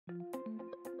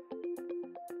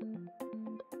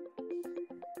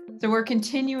So we're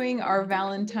continuing our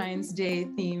Valentine's Day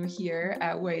theme here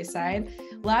at Wayside.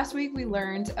 Last week, we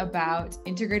learned about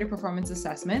integrated performance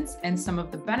assessments and some of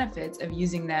the benefits of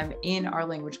using them in our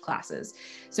language classes.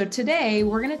 So today,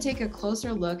 we're going to take a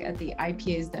closer look at the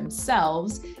IPAs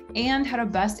themselves and how to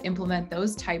best implement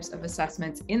those types of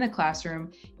assessments in the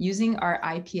classroom using our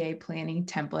IPA planning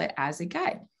template as a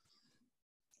guide.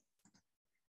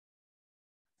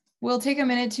 We'll take a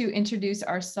minute to introduce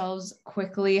ourselves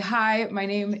quickly. Hi, my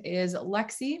name is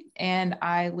Lexi and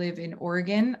I live in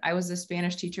Oregon. I was a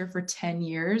Spanish teacher for 10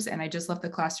 years and I just left the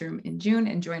classroom in June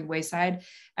and joined Wayside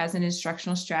as an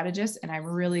instructional strategist. And I'm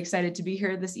really excited to be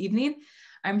here this evening.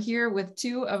 I'm here with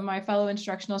two of my fellow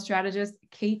instructional strategists,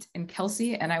 Kate and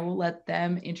Kelsey, and I will let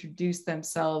them introduce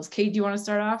themselves. Kate, do you want to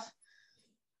start off?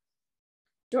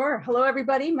 Sure. Hello,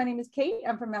 everybody. My name is Kate.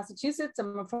 I'm from Massachusetts.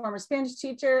 I'm a former Spanish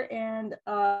teacher and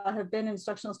have been an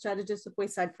instructional strategist with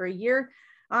Wayside for a year.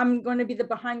 I'm going to be the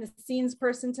behind the scenes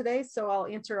person today, so I'll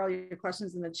answer all your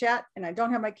questions in the chat. And I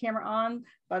don't have my camera on,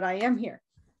 but I am here.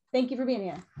 Thank you for being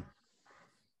here.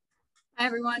 Hi,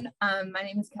 everyone. My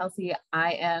name is Kelsey.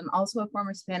 I am also a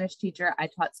former Spanish teacher. I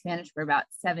taught Spanish for about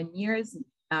 7 years,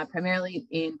 primarily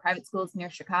in private schools near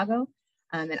Chicago.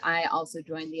 And I also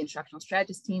joined the instructional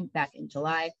strategist team back in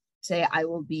July. Today, I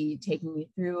will be taking you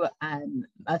through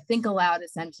a think aloud,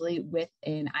 essentially, with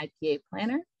an IPA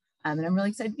planner. And I'm really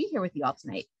excited to be here with you all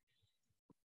tonight.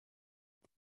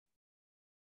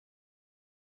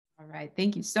 All right,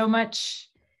 thank you so much.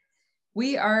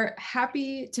 We are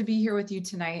happy to be here with you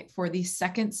tonight for the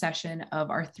second session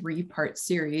of our 3-part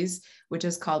series, which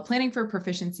is called Planning for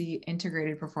Proficiency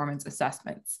Integrated Performance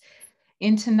Assessments.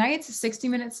 In tonight's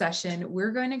 60-minute session, we're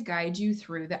going to guide you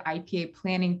through the IPA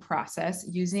planning process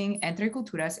using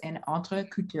EntreCulturas and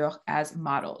EntreCultures as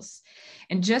models.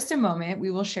 In just a moment, we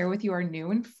will share with you our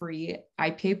new and free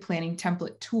IPA planning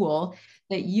template tool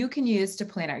that you can use to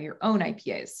plan out your own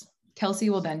IPAs.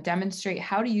 Kelsey will then demonstrate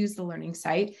how to use the learning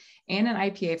site and an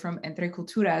IPA from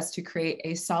EntreCulturas to create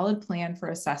a solid plan for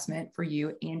assessment for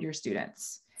you and your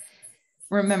students.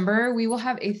 Remember, we will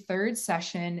have a third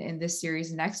session in this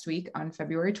series next week on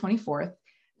February 24th,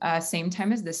 same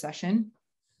time as this session.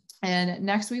 And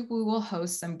next week, we will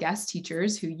host some guest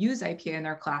teachers who use IPA in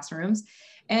their classrooms,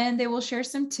 and they will share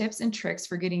some tips and tricks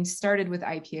for getting started with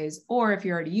IPAs, or if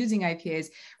you're already using IPAs,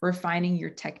 refining your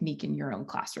technique in your own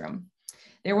classroom.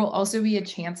 There will also be a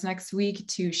chance next week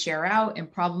to share out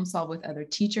and problem solve with other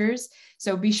teachers.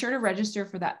 So be sure to register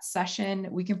for that session.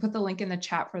 We can put the link in the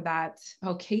chat for that.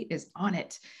 Oh, Kate is on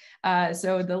it.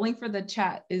 So the link for the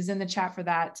chat is in the chat for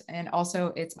that. And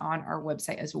also it's on our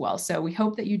website as well. So we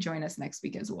hope that you join us next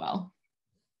week as well.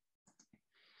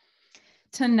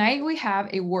 Tonight we have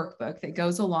a workbook that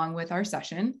goes along with our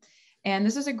session. And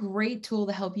this is a great tool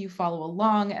to help you follow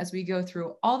along as we go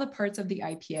through all the parts of the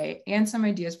IPA and some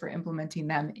ideas for implementing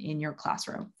them in your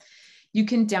classroom. You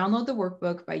can download the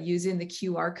workbook by using the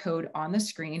QR code on the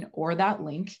screen or that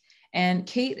link. And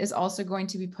Kate is also going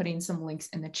to be putting some links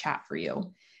in the chat for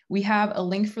you. We have a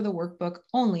link for the workbook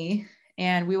only,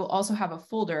 and we will also have a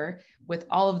folder with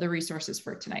all of the resources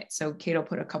for tonight. So Kate will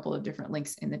put a couple of different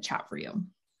links in the chat for you.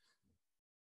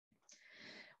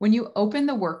 When you open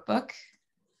the workbook,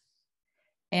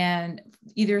 and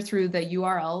either through the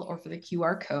URL or for the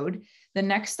QR code, the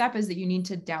next step is that you need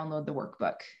to download the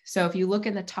workbook. So if you look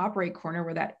in the top right corner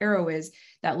where that arrow is,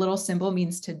 that little symbol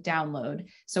means to download.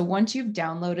 So once you've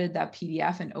downloaded that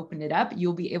PDF and opened it up,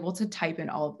 you'll be able to type in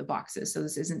all of the boxes. So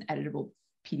this is an editable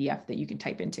PDF that you can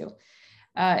type into.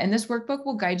 And this workbook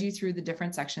will guide you through the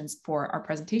different sections for our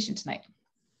presentation tonight.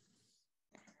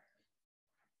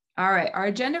 All right, our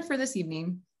agenda for this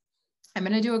evening, I'm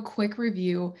going to do a quick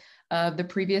review of the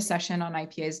previous session on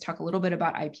IPAs, talk a little bit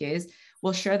about IPAs.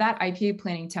 We'll share that IPA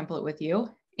planning template with you.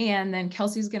 And then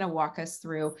Kelsey's going to walk us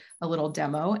through a little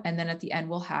demo. And then at the end,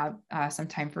 we'll have some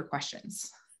time for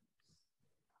questions.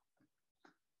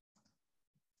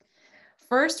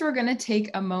 First, we're going to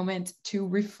take a moment to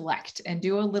reflect and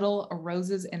do a little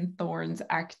roses and thorns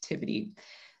activity.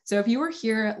 So if you were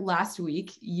here last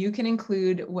week, you can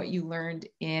include what you learned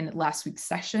in last week's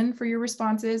session for your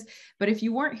responses. But if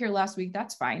you weren't here last week,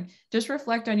 that's fine. Just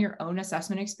reflect on your own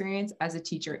assessment experience as a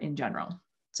teacher in general.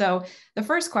 So the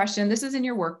first question, this is in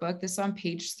your workbook. This is on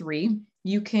page 3.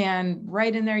 You can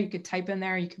write in there, you could type in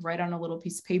there, you can write on a little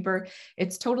piece of paper.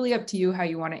 It's totally up to you how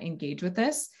you want to engage with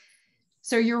this.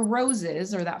 So your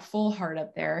roses, or that full heart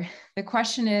up there, the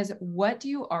question is, what do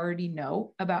you already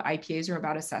know about IPAs or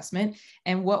about assessment,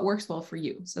 and what works well for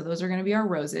you? So those are going to be our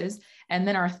roses. And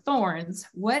then our thorns,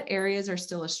 what areas are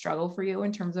still a struggle for you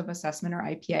in terms of assessment or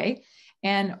IPA,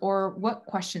 or what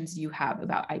questions do you have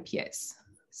about IPAs?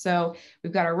 So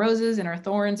we've got our roses and our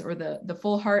thorns, or the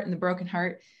full heart and the broken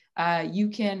heart. You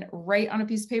can write on a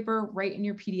piece of paper, write in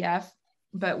your PDF,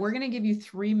 but we're going to give you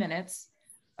 3 minutes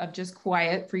of just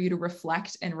quiet for you to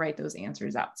reflect and write those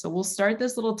answers out. So we'll start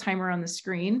this little timer on the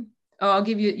screen. Oh, I'll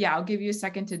give you a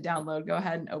second to download. Go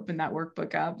ahead and open that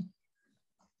workbook up.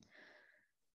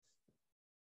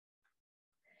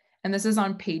 And this is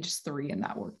on page 3 in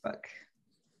that workbook.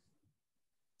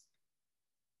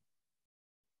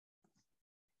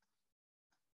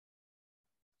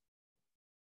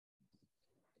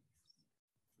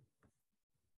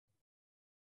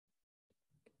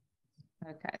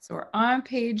 Okay, so we're on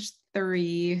page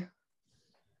 3.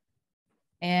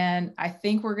 And I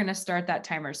think we're gonna start that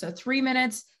timer. So 3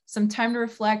 minutes, some time to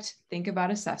reflect, think about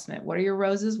assessment. What are your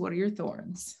roses? What are your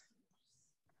thorns?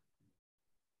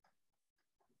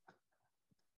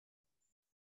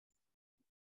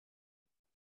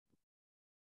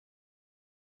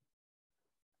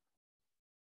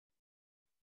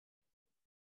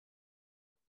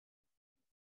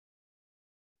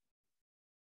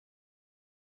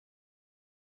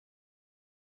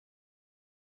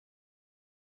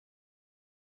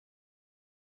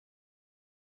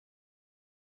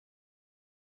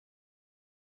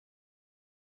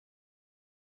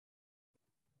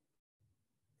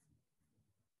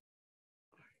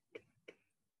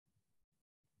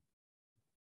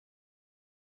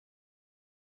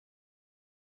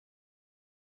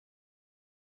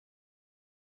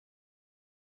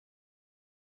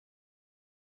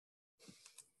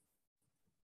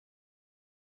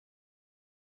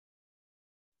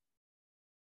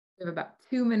 We have about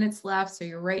 2 minutes left. So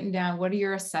you're writing down, what are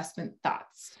your assessment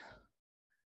thoughts?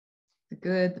 The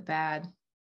good, the bad.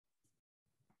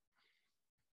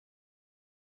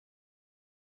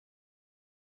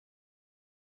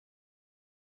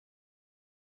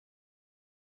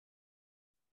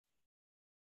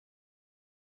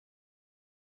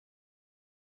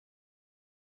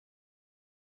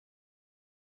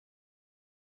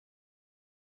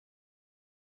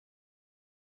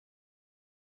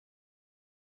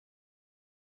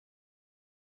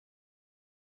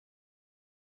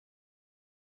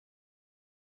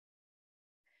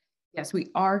 Yes,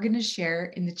 we are going to share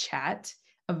in the chat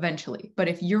eventually, but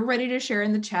if you're ready to share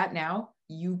in the chat now,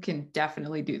 you can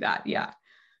definitely do that. Yeah.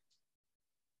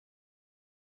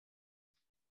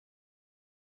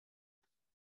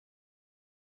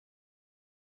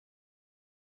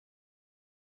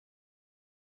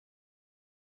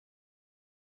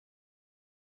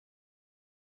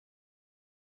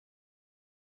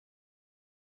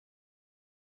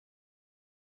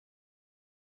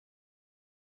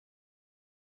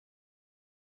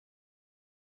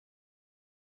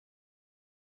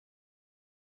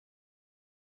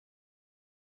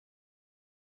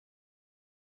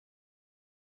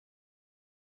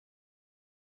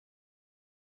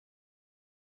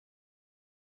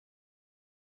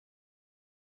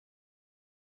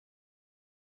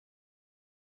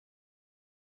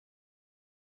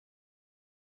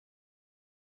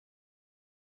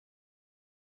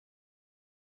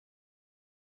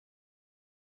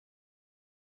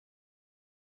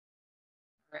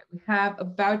 All right, we have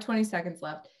about 20 seconds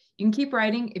left. You can keep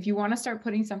writing. If you want to start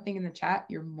putting something in the chat,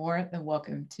 you're more than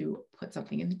welcome to put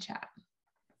something in the chat.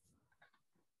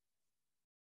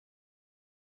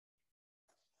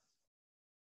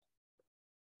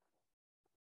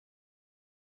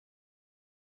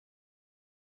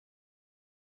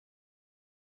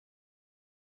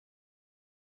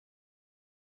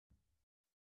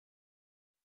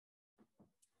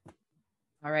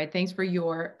 All right, thanks for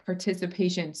your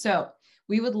participation. So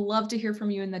we would love to hear from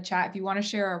you in the chat. If you want to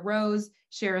share a rose,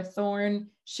 share a thorn,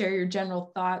 share your general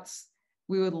thoughts,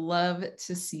 we would love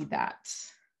to see that.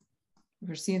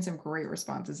 We're seeing some great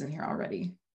responses in here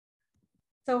already.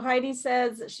 So Heidi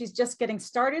says she's just getting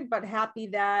started, but happy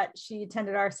that she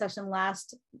attended our session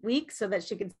last week so that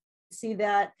she could see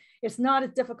that it's not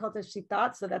as difficult as she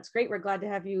thought. So that's great. We're glad to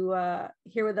have you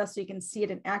here with us so you can see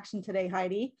it in action today,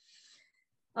 Heidi.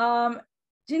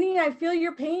 Ginny, I feel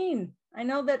your pain. I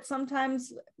know that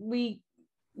sometimes we,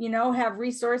 have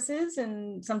resources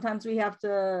and sometimes we have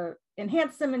to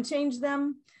enhance them and change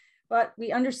them, but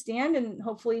we understand and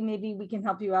hopefully maybe we can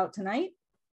help you out tonight.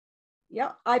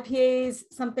 Yeah, IPAs,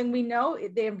 something we know,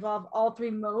 they involve all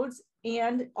 3 modes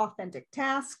and authentic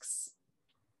tasks.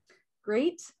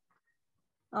 Great.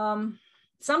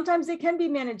 Sometimes they can be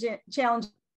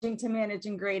challenging to manage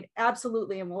and grade,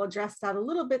 absolutely, and we'll address that a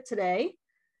little bit today.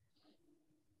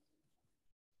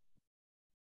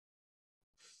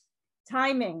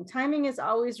 Timing is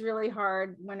always really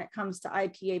hard when it comes to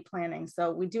IPA planning. So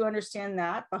we do understand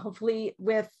that, but hopefully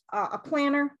with a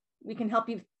planner we can help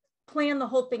you plan the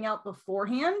whole thing out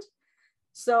beforehand.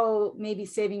 So maybe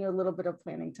saving you a little bit of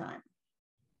planning time.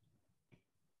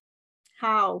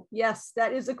 How? Yes,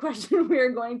 that is a question we are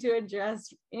going to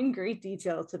address in great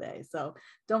detail today. So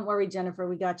don't worry, Jennifer,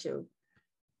 we got you.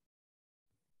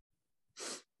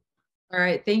 All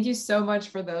right, thank you so much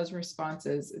for those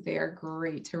responses. They are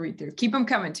great to read through. Keep them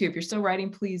coming too. If you're still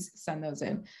writing, please send those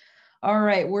in. All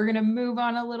right, we're gonna move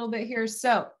on a little bit here.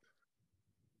 So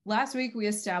last week we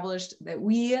established that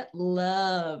we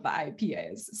love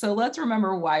IPAs. So let's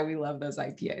remember why we love those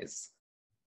IPAs.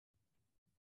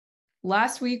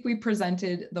 Last week, we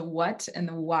presented the what and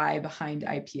the why behind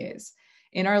IPAs.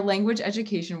 In our language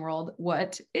education world,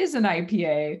 what is an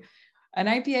IPA? An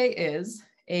IPA is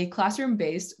a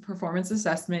classroom-based performance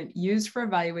assessment used for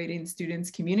evaluating students'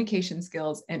 communication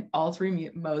skills in all three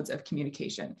modes of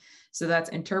communication. So that's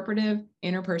interpretive,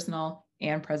 interpersonal,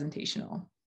 and presentational.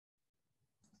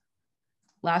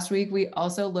 Last week, we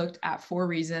also looked at 4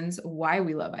 reasons why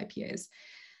we love IPAs.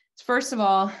 First of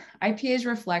all, IPAs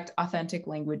reflect authentic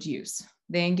language use.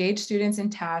 They engage students in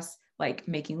tasks like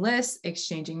making lists,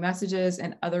 exchanging messages,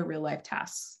 and other real-life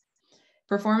tasks.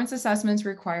 Performance assessments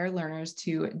require learners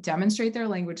to demonstrate their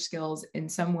language skills in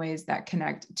some ways that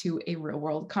connect to a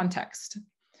real-world context.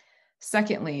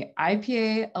 Secondly,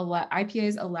 IPAs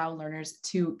allow learners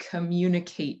to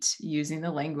communicate using the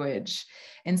language.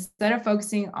 Instead of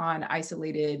focusing on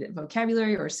isolated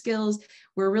vocabulary or skills,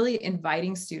 we're really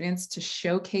inviting students to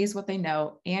showcase what they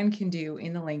know and can do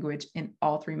in the language in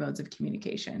all 3 modes of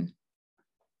communication.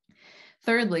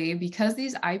 Thirdly, because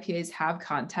these IPAs have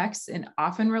context and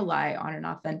often rely on an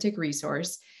authentic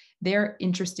resource, they're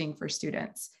interesting for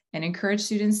students and encourage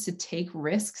students to take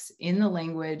risks in the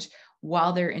language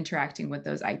while they're interacting with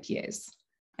those IPAs.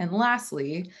 And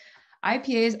lastly,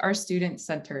 IPAs are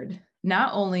student-centered.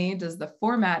 Not only does the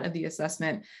format of the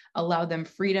assessment allow them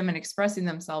freedom in expressing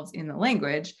themselves in the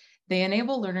language, they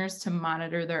enable learners to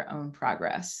monitor their own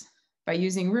progress. By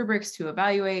using rubrics to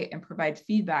evaluate and provide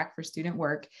feedback for student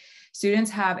work, students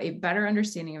have a better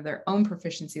understanding of their own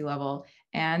proficiency level,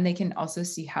 and they can also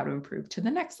see how to improve to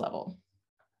the next level.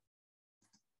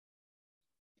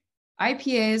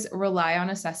 IPAs rely on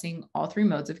assessing all 3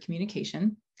 modes of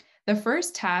communication. The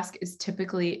first task is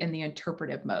typically in the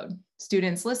interpretive mode.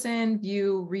 Students listen,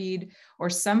 view, read, or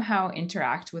somehow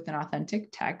interact with an authentic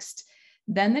text.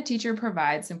 Then the teacher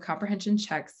provides some comprehension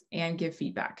checks and give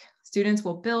feedback. Students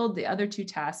will build the other 2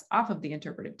 tasks off of the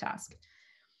interpretive task.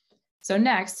 So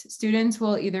next, students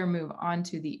will either move on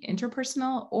to the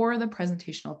interpersonal or the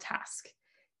presentational task.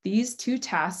 These 2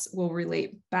 tasks will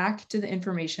relate back to the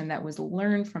information that was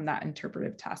learned from that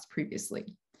interpretive task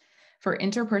previously. For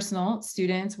interpersonal,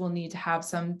 students will need to have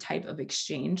some type of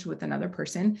exchange with another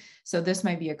person. So this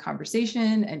might be a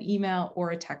conversation, an email,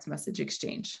 or a text message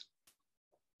exchange.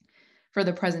 For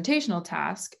the presentational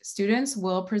task, students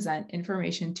will present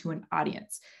information to an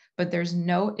audience, but there's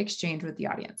no exchange with the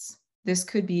audience. This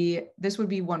would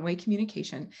be one-way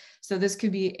communication. So this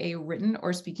could be a written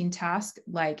or speaking task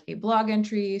like a blog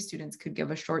entry. Students could give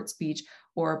a short speech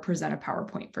or present a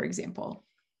PowerPoint, for example.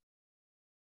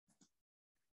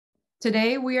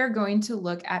 Today, we are going to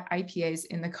look at IPAs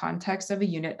in the context of a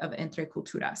unit of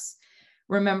EntreCulturas.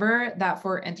 Remember that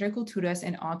for EntreCulturas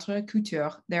and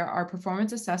EntreCultures, there are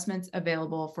performance assessments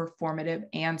available for formative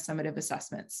and summative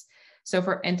assessments. So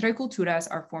for EntreCulturas,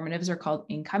 our formatives are called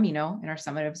En Camino, and our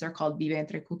summatives are called Vive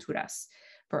EntreCulturas.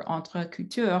 For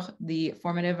EntreCultures, the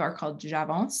formative are called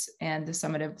J'avance, and the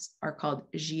summatives are called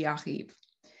J'y arrive.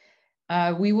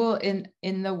 We will, in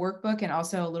the workbook and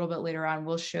also a little bit later on,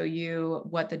 we'll show you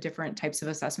what the different types of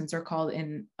assessments are called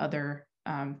in other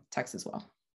texts as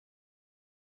well.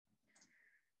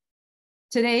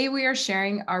 Today, we are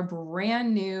sharing our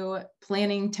brand new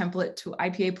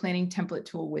IPA planning template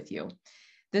tool with you.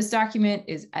 This document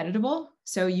is editable,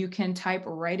 so you can type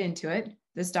right into it.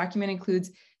 This document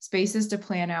includes spaces to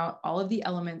plan out all of the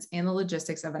elements and the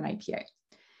logistics of an IPA.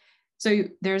 So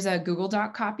there's a Google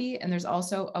Doc copy, and there's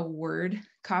also a Word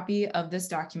copy of this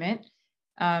document.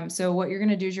 So what you're going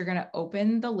to do is you're going to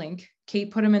open the link.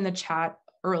 Kate put them in the chat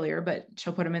earlier, but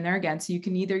she'll put them in there again. So you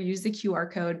can either use the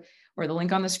QR code or the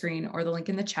link on the screen or the link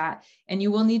in the chat, and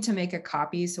you will need to make a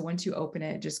copy. So once you open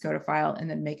it, just go to File and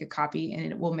then make a copy, and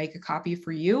it will make a copy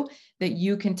for you that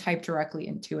you can type directly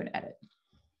into and edit.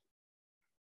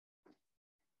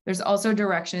 There's also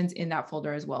directions in that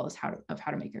folder as well as how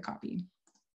to make a copy.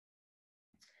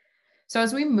 So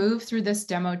as we move through this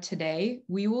demo today,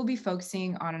 we will be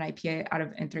focusing on an IPA out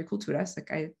of EntreCulturas,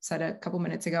 like I said a couple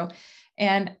minutes ago.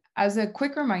 And as a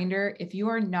quick reminder, if you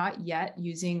are not yet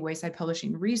using Wayside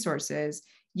Publishing resources,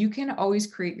 you can always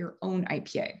create your own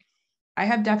IPA. I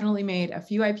have definitely made a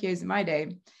few IPAs in my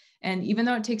day, and even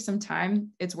though it takes some time,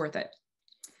 it's worth it.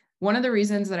 One of the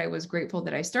reasons that I was grateful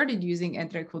that I started using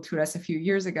EntreCulturas a few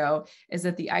years ago is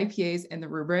that the IPAs and the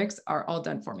rubrics are all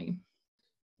done for me.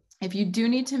 If you do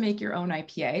need to make your own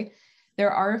IPA, there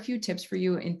are a few tips for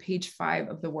you in page 5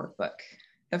 of the workbook.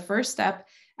 The first step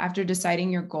after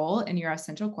deciding your goal and your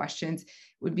essential questions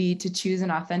would be to choose an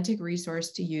authentic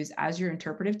resource to use as your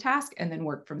interpretive task and then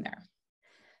work from there.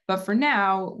 But for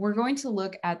now, we're going to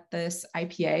look at this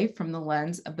IPA from the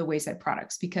lens of the Wayside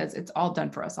products because it's all done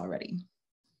for us already.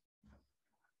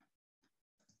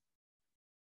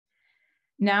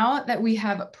 Now that we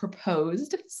have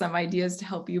proposed some ideas to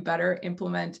help you better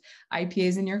implement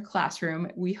IPAs in your classroom,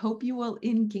 we hope you will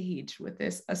engage with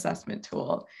this assessment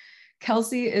tool.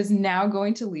 Kelsey is now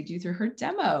going to lead you through her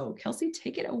demo. Kelsey,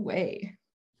 take it away.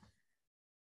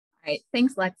 All right,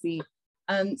 thanks, Lexi.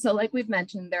 So like we've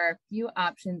mentioned, there are a few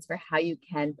options for how you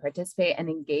can participate and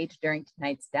engage during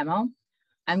tonight's demo.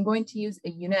 I'm going to use a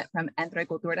unit from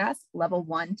EntreCulturas, level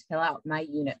 1, to fill out my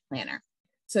unit planner.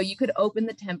 So you could open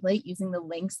the template using the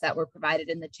links that were provided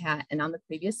in the chat and on the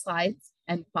previous slides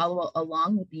and follow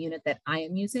along with the unit that I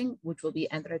am using, which will be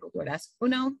EntreCulturas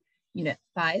 1, unit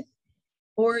 5.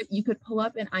 Or you could pull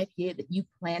up an IPA that you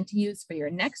plan to use for your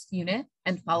next unit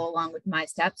and follow along with my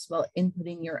steps while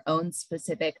inputting your own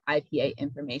specific IPA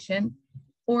information.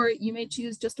 Or you may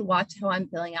choose just to watch how I'm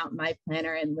filling out my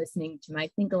planner and listening to my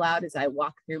think aloud as I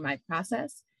walk through my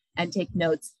process and take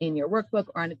notes in your workbook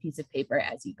or on a piece of paper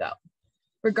as you go.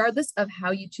 Regardless of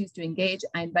how you choose to engage,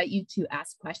 I invite you to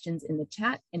ask questions in the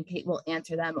chat and Kate will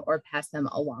answer them or pass them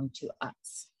along to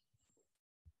us.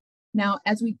 Now,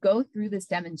 as we go through this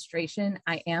demonstration,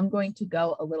 I am going to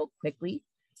go a little quickly.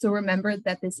 So remember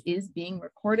that this is being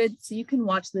recorded, so you can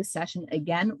watch this session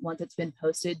again once it's been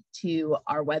posted to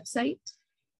our website.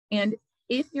 And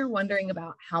if you're wondering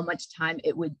about how much time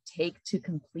it would take to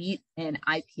complete an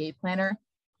IPA planner,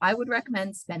 I would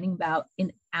recommend spending about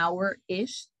an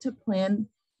hour-ish to plan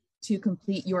to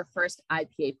complete your first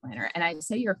IPA planner. And I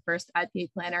say your first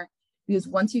IPA planner because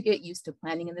once you get used to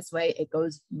planning in this way, it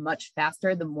goes much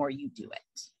faster the more you do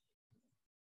it.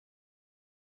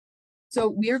 So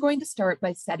we are going to start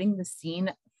by setting the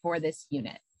scene for this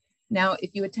unit. Now, if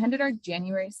you attended our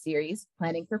January series,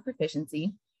 Planning for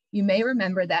Proficiency, you may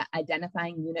remember that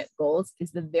identifying unit goals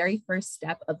is the very first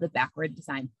step of the backward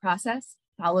design process,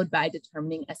 followed by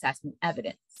determining assessment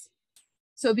evidence.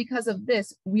 So because of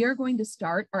this, we are going to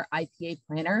start our IPA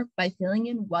planner by filling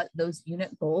in what those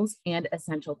unit goals and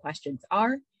essential questions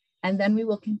are, and then we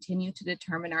will continue to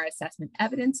determine our assessment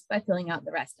evidence by filling out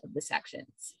the rest of the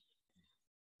sections.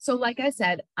 So like I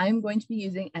said, I'm going to be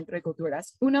using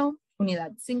EntreCulturas 1,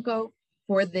 Unidad 5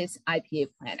 for this IPA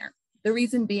planner. The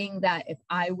reason being that if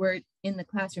I were in the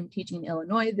classroom teaching in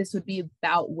Illinois, this would be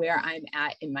about where I'm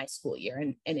at in my school year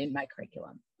and in my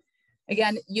curriculum.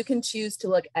 Again, you can choose to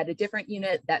look at a different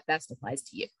unit that best applies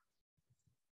to you.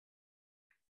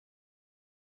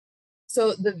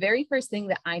 So the very first thing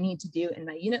that I need to do in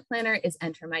my unit planner is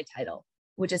enter my title,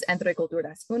 which is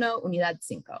EntreCulturas 1, Unidad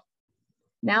 5.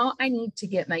 Now I need to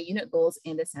get my unit goals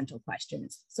and essential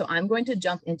questions. So I'm going to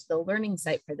jump into the learning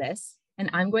site for this, and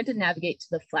I'm going to navigate to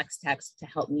the flex text to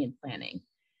help me in planning.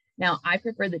 Now I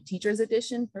prefer the teacher's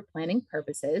edition for planning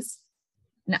purposes.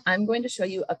 And I'm going to show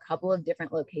you a couple of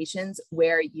different locations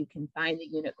where you can find the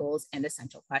unit goals and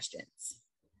essential questions.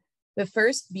 The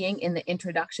first being in the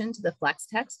introduction to the flex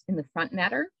text in the front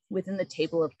matter within the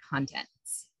table of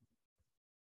contents.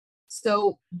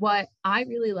 So what I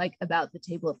really like about the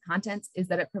table of contents is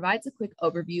that it provides a quick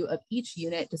overview of each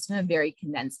unit just in a very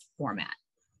condensed format.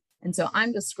 And so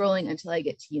I'm just scrolling until I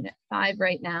get to unit 5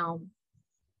 right now.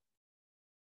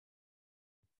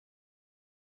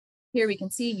 Here we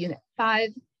can see unit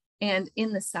 5, and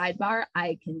in the sidebar,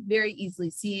 I can very easily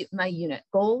see my unit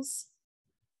goals.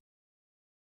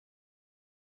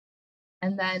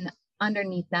 And then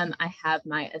underneath them, I have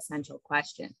my essential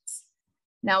questions.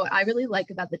 Now, what I really like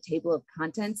about the table of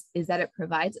contents is that it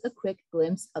provides a quick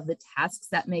glimpse of the tasks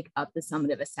that make up the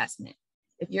summative assessment.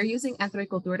 If you're using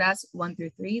EntreCulturas 1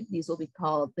 through 3, these will be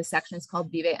called, the section is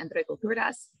called Vive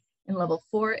EntreCulturas. In level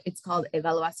 4, it's called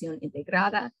Evaluación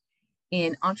Integrada.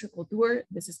 In EntreCulture,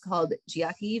 this is called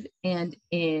GIACIV, and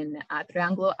in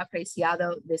Triángulo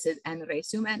Apreciado, this is En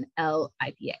Resumen, el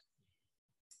IPA.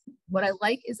 What I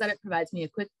like is that it provides me a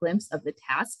quick glimpse of the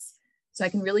tasks, so I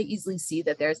can really easily see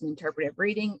that there's an interpretive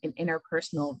reading, an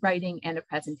interpersonal writing, and a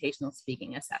presentational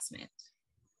speaking assessment.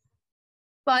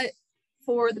 But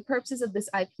for the purposes of this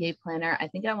IPA planner, I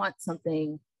think I want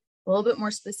something a little bit more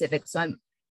specific, so I'm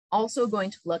also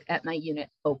going to look at my unit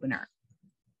opener.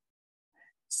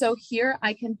 So here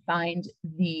I can find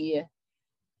the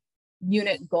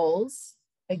unit goals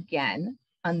again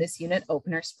on this unit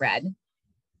opener spread.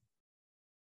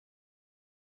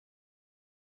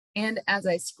 And as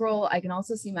I scroll, I can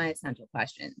also see my essential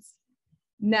questions.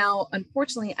 Now,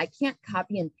 unfortunately, I can't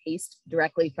copy and paste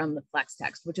directly from the flex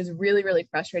text, which is really, really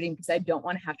frustrating because I don't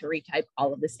want to have to retype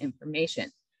all of this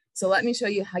information. So let me show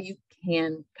you how you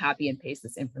can copy and paste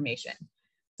this information.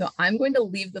 So I'm going to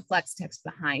leave the flex text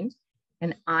behind,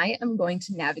 and I am going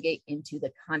to navigate into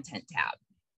the content tab.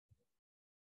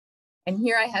 And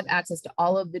here I have access to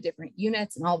all of the different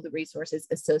units and all of the resources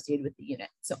associated with the unit.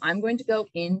 So I'm going to go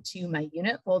into my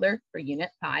unit folder for unit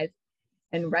 5.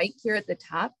 And right here at the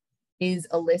top is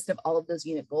a list of all of those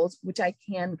unit goals, which I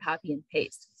can copy and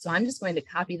paste. So I'm just going to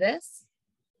copy this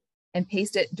and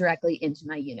paste it directly into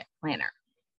my unit planner.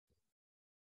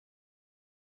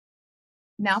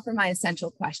 Now for my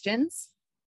essential questions,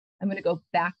 I'm going to go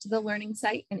back to the learning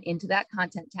site and into that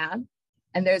content tab.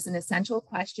 And there's an essential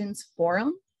questions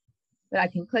forum that I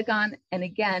can click on. And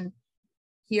again,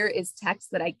 here is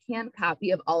text that I can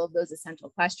copy of all of those essential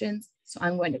questions. So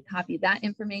I'm going to copy that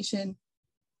information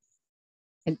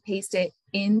and paste it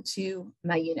into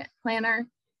my unit planner,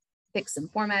 fix some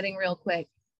formatting real quick.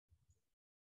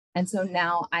 And so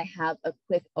now I have a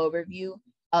quick overview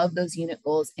of those unit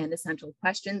goals and essential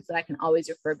questions that I can always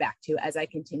refer back to as I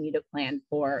continue to plan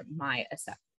for my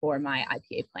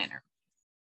IPA planner.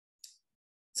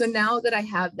 So now that I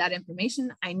have that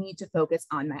information, I need to focus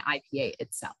on my IPA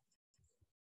itself.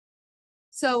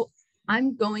 So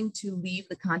I'm going to leave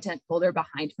the content folder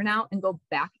behind for now and go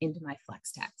back into my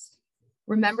flex text.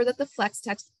 Remember that the flex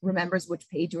text remembers which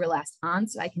page you were last on,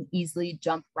 so I can easily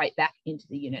jump right back into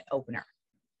the unit opener.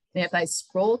 And if I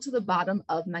scroll to the bottom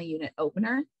of my unit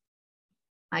opener,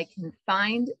 I can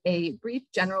find a brief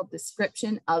general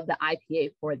description of the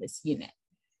IPA for this unit.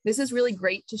 This is really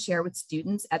great to share with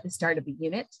students at the start of a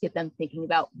unit to get them thinking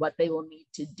about what they will need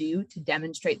to do to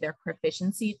demonstrate their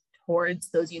proficiency towards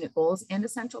those unit goals and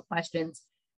essential questions.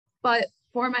 But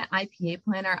for my IPA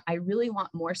planner, I really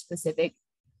want more specific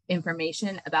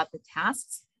information about the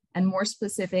tasks and more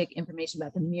specific information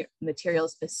about the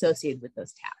materials associated with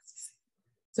those tasks.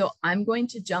 So I'm going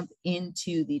to jump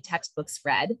into the textbook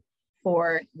spread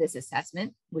for this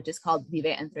assessment, which is called Vive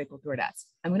EntreCulturas.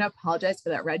 I'm going to apologize for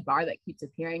that red bar that keeps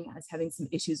appearing. I was having some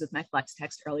issues with my flex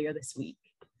text earlier this week.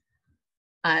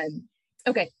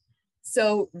 Okay,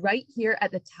 so right here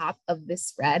at the top of this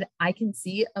spread, I can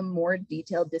see a more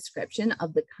detailed description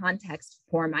of the context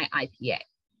for my IPA.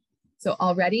 So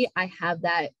already I have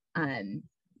that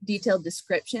detailed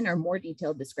description or more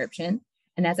detailed description.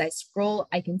 And as I scroll,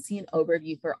 I can see an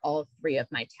overview for all 3 of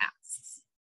my tasks.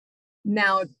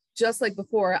 Now, just like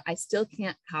before, I still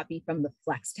can't copy from the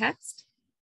flex text.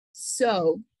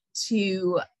 So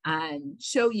to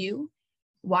show you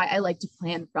why I like to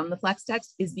plan from the flex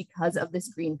text is because of this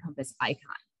green compass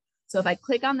icon. So if I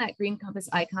click on that green compass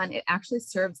icon, it actually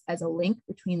serves as a link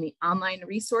between the online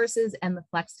resources and the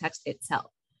flex text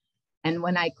itself. And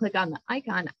when I click on the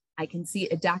icon, I can see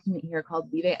a document here called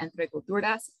Vive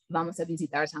EntreCulturas, Vamos a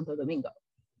visitar Santo Domingo.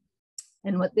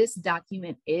 And what this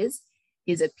document is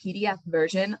a PDF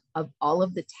version of all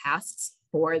of the tasks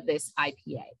for this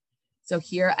IPA. So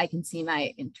here I can see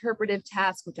my interpretive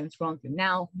task, which I'm scrolling through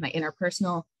now, my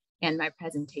interpersonal, and my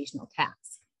presentational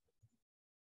task.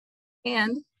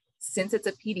 And since it's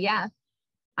a PDF,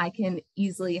 I can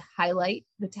easily highlight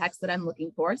the text that I'm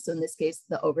looking for. So in this case,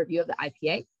 the overview of the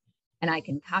IPA, and I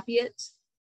can copy it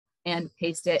and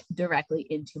paste it directly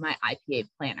into my IPA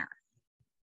planner.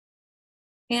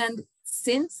 And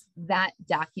since that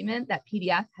document, that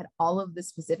PDF had all of the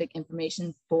specific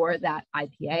information for that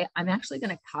IPA, I'm actually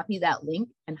going to copy that link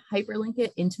and hyperlink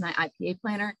it into my IPA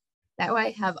planner. That way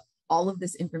I have all of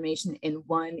this information in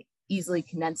one easily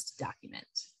condensed document.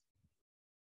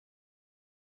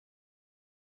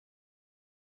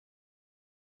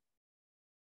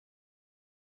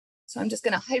 So I'm just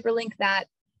going to hyperlink that.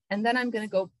 And then I'm going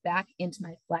to go back into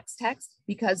my flex text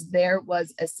because there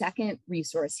was a second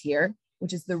resource here,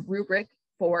 which is the rubric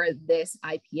for this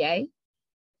IPA.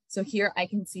 So here I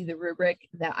can see the rubric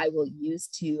that I will use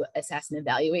to assess and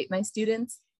evaluate my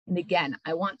students. And again,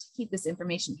 I want to keep this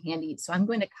information handy. So I'm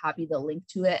going to copy the link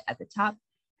to it at the top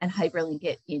and hyperlink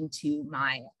it into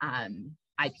my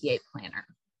IPA planner.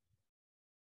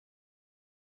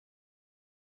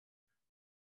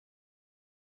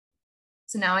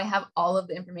 So now I have all of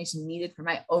the information needed for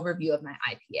my overview of my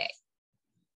IPA.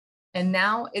 And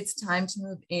now it's time to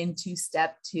move into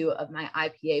step 2 of my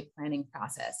IPA planning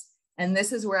process. And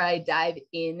this is where I dive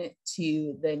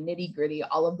into the nitty gritty,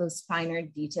 all of those finer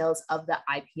details of the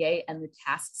IPA and the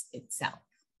tasks itself.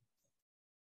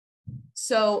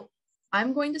 So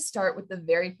I'm going to start with the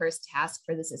very first task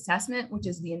for this assessment, which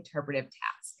is the interpretive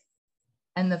task.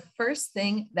 And the first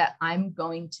thing that I'm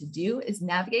going to do is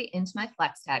navigate into my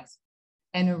flex text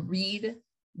and read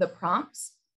the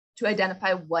prompts to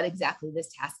identify what exactly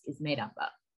this task is made up of.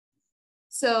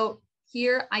 So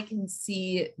here I can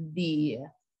see the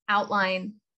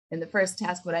outline. In the first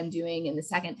task, what I'm doing. In the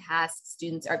second task,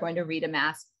 students are going to read a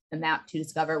map to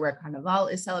discover where Carnival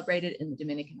is celebrated in the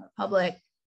Dominican Republic.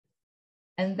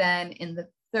 And then in the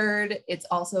third, it's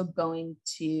also going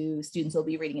to, students will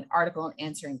be reading an article and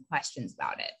answering questions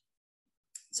about it.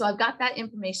 So I've got that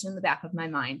information in the back of my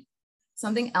mind.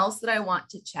 Something else that I want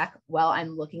to check while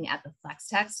I'm looking at the flex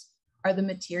text are the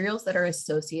materials that are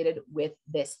associated with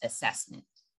this assessment.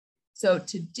 So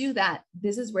to do that,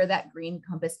 this is where that green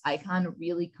compass icon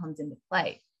really comes into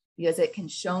play, because it can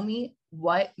show me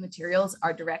what materials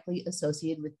are directly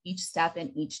associated with each step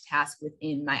and each task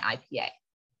within my IPA.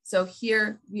 So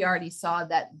here we already saw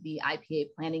that the IPA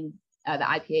planning, the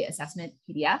IPA assessment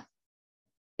PDF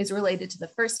is related to the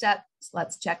first step. So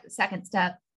let's check the second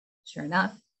step. Sure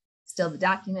enough, still the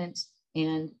document.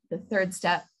 And the third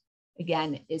step,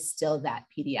 again, is still that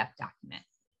PDF document.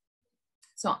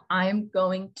 So I'm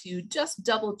going to just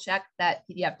double check that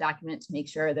PDF document to make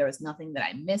sure there was nothing that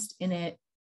I missed in it.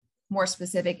 More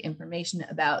specific information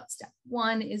about step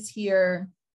 1 is here.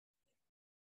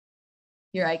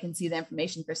 Here I can see the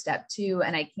information for step 2,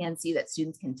 and I can see that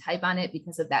students can type on it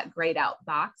because of that grayed out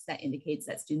box that indicates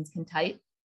that students can type.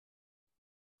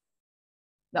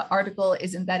 The article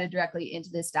is embedded directly into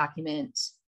this document,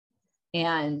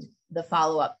 and the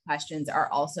follow-up questions are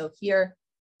also here.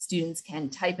 Students can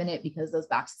type in it because those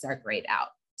boxes are grayed out.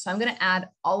 So I'm going to add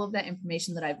all of that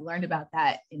information that I've learned about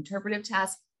that interpretive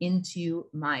task into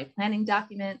my planning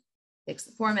document, fix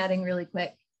the formatting really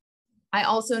quick. I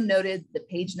also noted the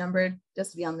page number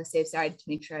just to be on the safe side to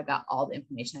make sure I've got all the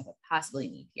information I could possibly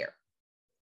need here.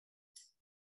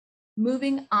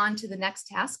 Moving on to the next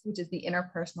task, which is the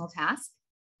interpersonal task.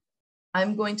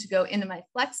 I'm going to go into my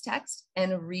flex text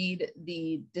and read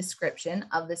the description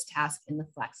of this task in the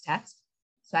flex text.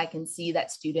 So I can see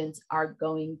that students are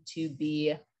going to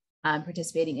be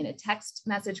participating in a text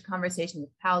message conversation with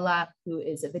Paula, who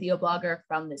is a video blogger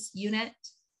from this unit.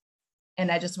 And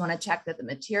I just want to check that the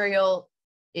material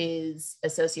is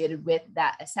associated with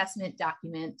that assessment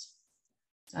document.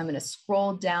 So I'm going to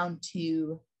scroll down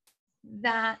to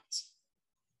that.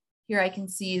 Here I can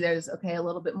see there's, okay, a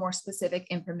little bit more specific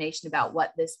information about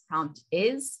what this prompt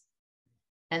is.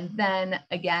 And then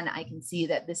again, I can see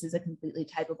that this is a completely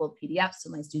typable PDF, so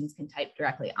my students can type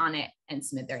directly on it and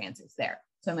submit their answers there.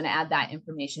 So I'm going to add that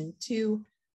information to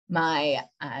my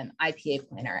IPA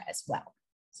planner as well.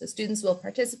 So students will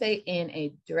participate in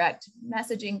a direct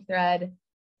messaging thread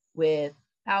with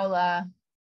Paula,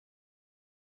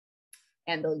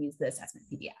 and they'll use the assessment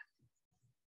PDF.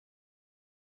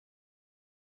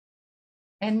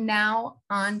 And now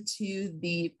on to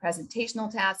the presentational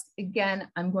task. Again,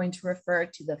 I'm going to refer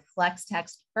to the flex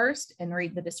text first and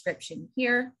read the description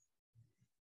here.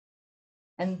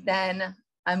 And then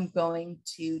I'm going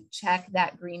to check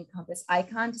that green compass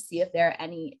icon to see if there are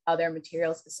any other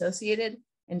materials associated.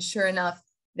 And sure enough,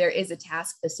 there is a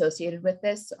task associated with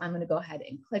this. So I'm going to go ahead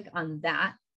and click on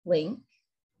that link,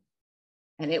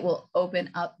 and it will open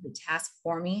up the task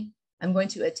for me. I'm going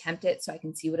to attempt it so I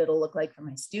can see what it'll look like for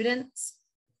my students.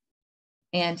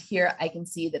 And here I can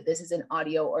see that this is an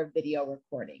audio or video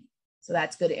recording. So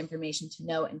that's good information to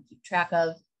know and keep track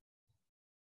of.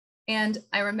 And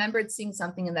I remembered seeing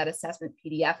something in that assessment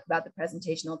PDF about the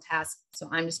presentational task. So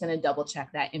I'm just going to double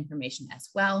check that information as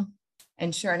well.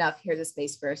 And sure enough, here's a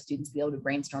space for students to be able to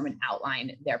brainstorm and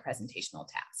outline their presentational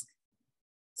task.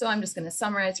 So I'm just going to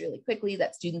summarize really quickly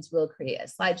that students will create a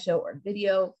slideshow or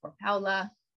video for Paula,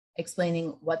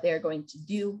 explaining what they're going to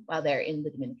do while they're in the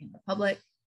Dominican Republic,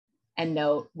 and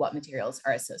note what materials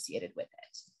are associated with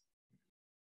it.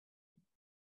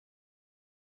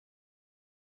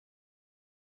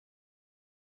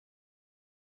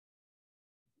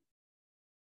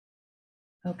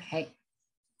 Okay,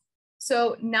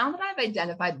 so now that I've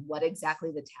identified what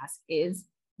exactly the task is,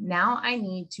 now I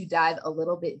need to dive a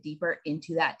little bit deeper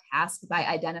into that task by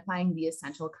identifying the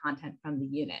essential content from the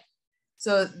unit.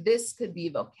 So this could be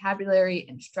vocabulary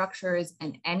and structures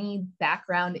and any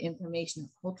background information,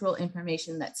 cultural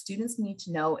information that students need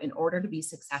to know in order to be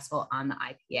successful on the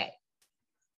IPA.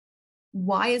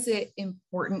 Why is it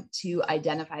important to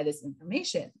identify this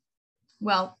information?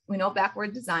 Well, we know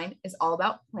backward design is all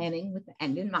about planning with the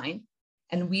end in mind,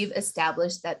 and we've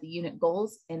established that the unit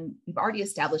goals, and we've already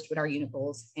established what our unit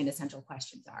goals and essential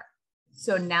questions are.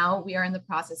 So now we are in the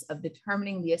process of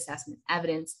determining the assessment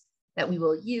evidence that we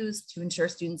will use to ensure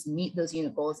students meet those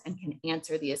unit goals and can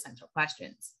answer the essential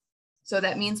questions. So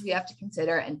that means we have to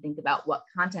consider and think about what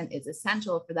content is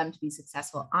essential for them to be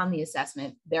successful on the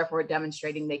assessment, therefore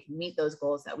demonstrating they can meet those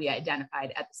goals that we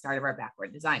identified at the start of our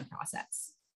backward design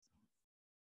process.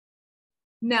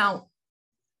 Now,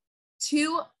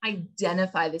 to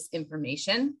identify this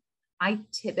information, I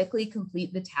typically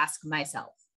complete the task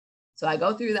myself. So I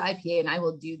go through the IPA and I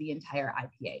will do the entire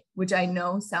IPA, which I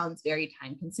know sounds very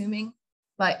time consuming,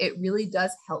 but it really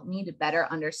does help me to better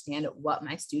understand what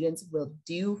my students will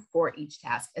do for each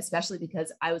task, especially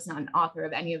because I was not an author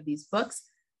of any of these books.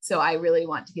 So I really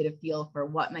want to get a feel for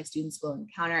what my students will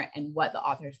encounter and what the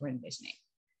authors were envisioning.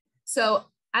 So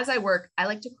as I work, I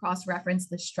like to cross-reference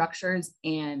the structures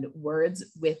and words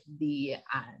with the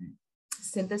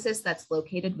synthesis that's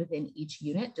located within each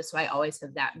unit, just so I always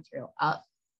have that material up.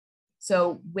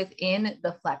 So within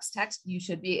the flex text, you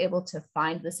should be able to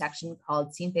find the section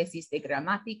called Síntesis de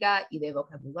Gramática y de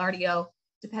Vocabulario.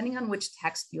 Depending on which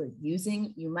text you're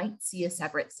using, you might see a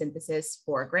separate synthesis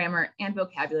for grammar and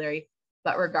vocabulary,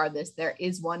 but regardless, there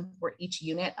is one for each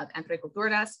unit of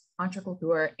EntreCulturas,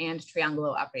 EntreCulture, and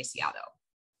Triángulo Apreciado.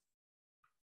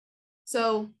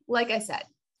 So like I said,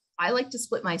 I like to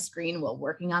split my screen while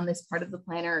working on this part of the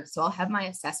planner. So I'll have my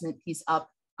assessment piece up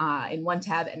in one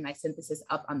tab and my synthesis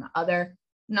up on the other.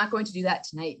 I'm not going to do that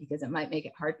tonight because it might make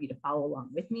it hard for you to follow along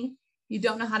with me. If you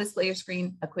don't know how to display your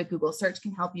screen, a quick Google search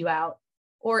can help you out.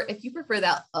 Or if you prefer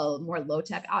that more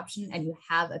low-tech option and you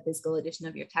have a physical edition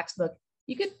of your textbook,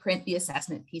 you could print the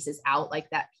assessment pieces out like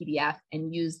that PDF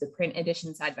and use the print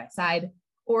edition side by side.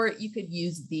 Or you could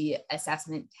use the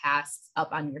assessment tasks up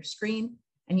on your screen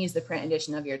and use the print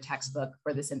edition of your textbook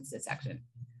for the synthesis section.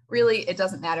 Really, it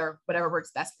doesn't matter, whatever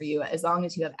works best for you, as long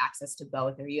as you have access to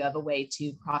both or you have a way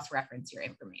to cross-reference your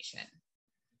information.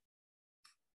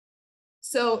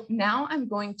 So now I'm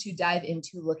going to dive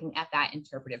into looking at that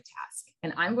interpretive task.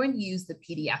 And I'm going to use the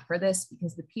PDF for this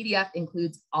because the PDF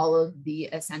includes all of the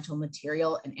essential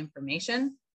material and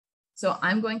information. So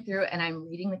I'm going through and I'm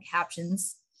reading the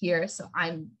captions here. So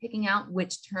I'm picking out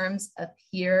which terms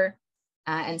appear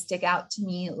and stick out to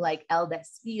me, like el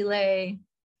desfile,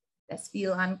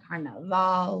 desfilan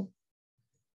carnaval.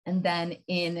 And then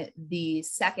in the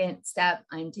second step,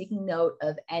 I'm taking note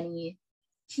of any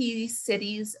key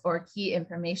cities or key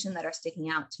information that are sticking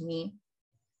out to me,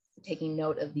 taking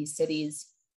note of these cities.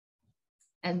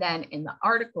 And then in the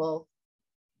article,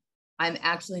 I'm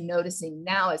actually noticing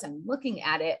now as I'm looking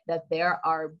at it that there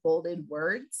are bolded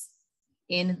words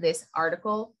in this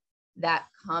article that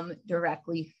come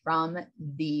directly from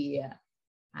the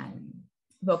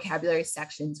vocabulary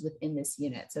sections within this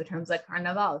unit. So terms like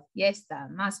carnaval, fiesta,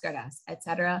 máscaras,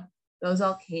 etc. Those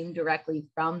all came directly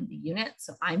from the unit.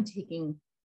 So I'm taking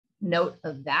note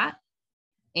of that.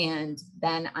 And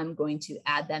then I'm going to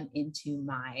add them into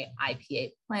my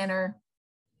IPA planner.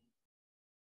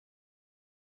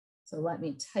 So let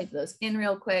me type those in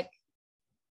real quick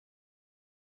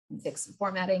and fix some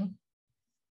formatting.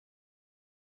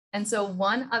 And so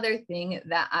one other thing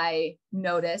that I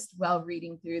noticed while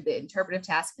reading through the interpretive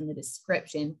task and the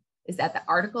description is that the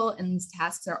article and these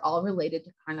tasks are all related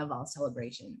to Carnival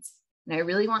celebrations. And I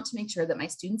really want to make sure that my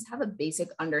students have a basic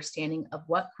understanding of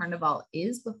what Carnival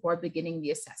is before beginning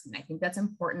the assessment. I think that's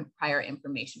important prior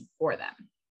information for them.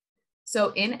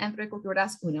 So in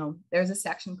EntreCulturas 1, there's a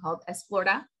section called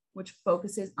Explora, which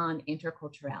focuses on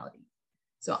interculturality.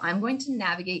 So I'm going to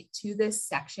navigate to this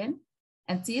section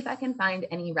and see if I can find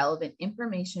any relevant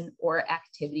information or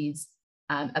activities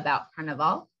about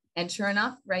Carnival. And sure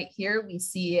enough, right here, we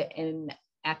see an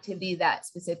activity that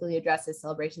specifically addresses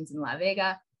celebrations in La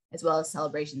Vega, as well as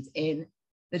celebrations in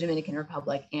the Dominican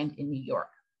Republic and in New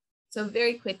York. So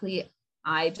very quickly,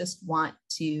 I just want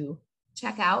to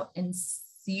check out and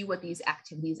see what these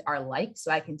activities are like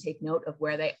so I can take note of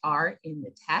where they are in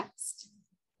the text.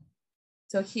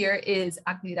 So here is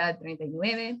Actividad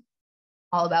 39,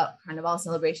 all about Carnival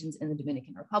celebrations in the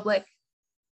Dominican Republic.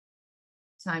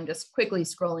 So I'm just quickly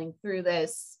scrolling through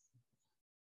this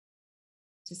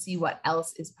to see what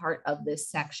else is part of this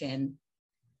section.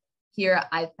 Here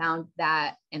I found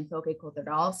that Enfoque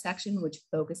Cultural section, which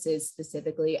focuses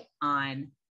specifically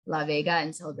on La Vega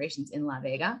and celebrations in La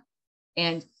Vega.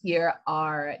 And here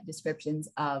are descriptions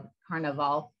of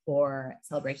Carnival for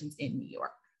celebrations in New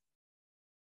York.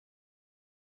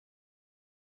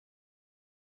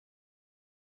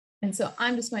 And so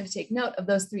I'm just going to take note of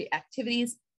those 3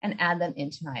 activities and add them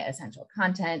into my essential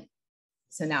content.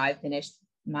 So now I've finished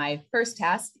my first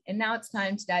task, and now it's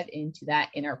time to dive into that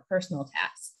interpersonal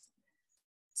task.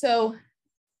 So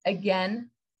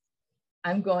again,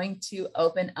 I'm going to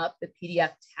open up the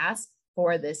PDF task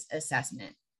for this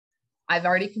assessment. I've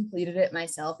already completed it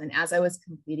myself. And as I was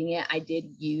completing it, I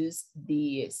did use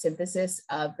the synthesis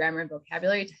of grammar and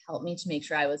vocabulary to help me to make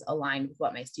sure I was aligned with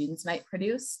what my students might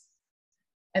produce.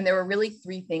 And there were really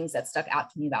 3 things that stuck out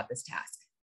to me about this task.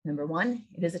 Number 1,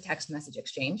 it is a text message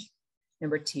exchange.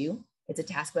 Number 2, it's a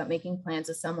task about making plans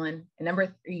with someone. And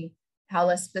number 3,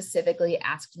 Paula specifically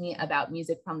asked me about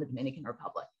music from the Dominican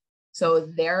Republic. So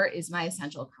there is my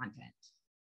essential content.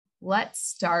 Let's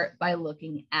start by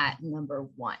looking at number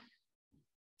 1.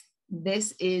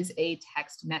 This is a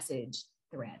text message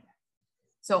thread.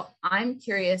 So I'm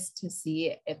curious to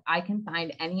see if I can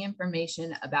find any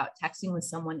information about texting with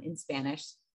someone in Spanish.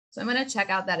 So I'm going to check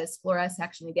out that Explora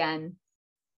section again.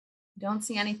 Don't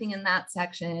see anything in that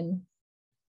section.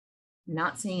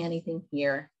 Not seeing anything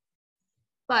here.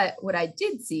 But what I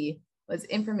did see was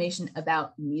information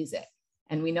about music.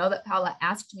 And we know that Paula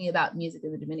asked me about music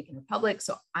in the Dominican Republic.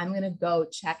 So I'm going to go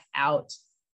check out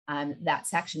that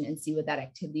section and see what that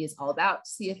activity is all about,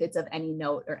 see if it's of any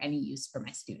note or any use for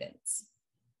my students.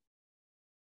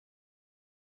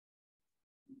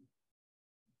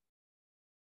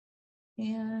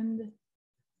 And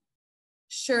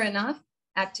sure enough,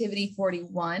 activity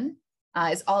 41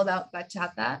 is all about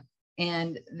bachata.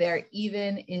 And there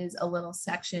even is a little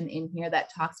section in here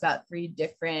that talks about 3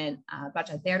 different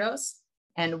bachateros.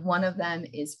 And one of them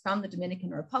is from the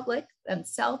Dominican Republic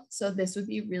themselves. So this would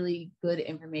be really good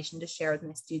information to share with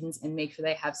my students and make sure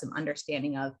they have some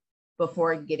understanding of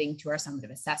before getting to our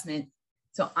summative assessment.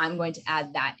 So I'm going to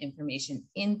add that information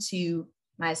into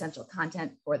my essential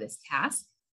content for this task.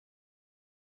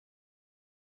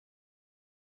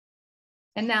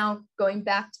 And now going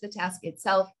back to the task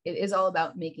itself, it is all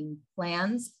about making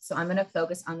plans. So I'm going to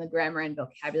focus on the grammar and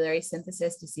vocabulary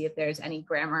synthesis to see if there's any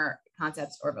grammar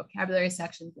concepts or vocabulary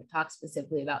sections that talk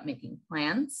specifically about making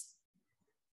plans.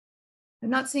 I'm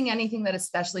not seeing anything that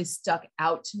especially stuck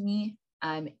out to me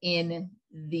in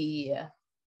the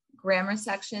grammar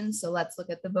section. So let's look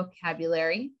at the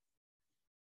vocabulary.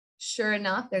 Sure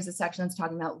enough, there's a section that's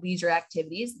talking about leisure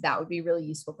activities. That would be really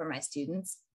useful for my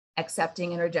students.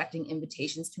 Accepting and rejecting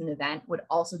invitations to an event would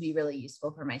also be really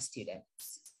useful for my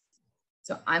students.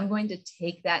 So I'm going to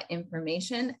take that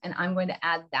information and I'm going to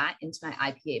add that into my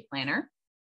IPA planner.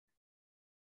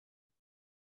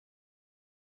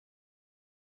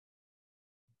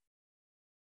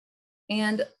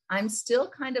 And I'm still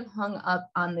kind of hung up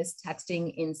on this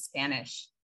texting in Spanish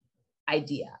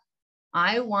idea.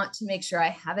 I want to make sure I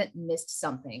haven't missed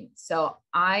something. So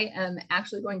I am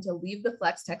actually going to leave the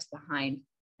flex text behind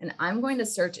and I'm going to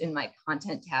search in my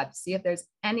content tab to see if there's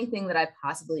anything that I've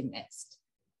possibly missed.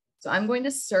 So I'm going to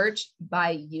search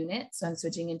by unit. So I'm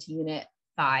switching into unit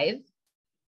 5.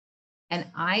 And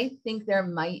I think there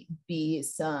might be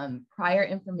some prior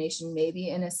information, maybe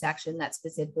in a section that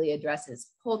specifically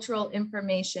addresses cultural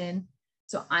information.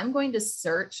 So I'm going to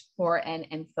search for an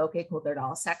Enfoque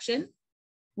Cultural section,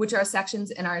 which are sections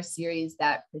in our series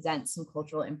that present some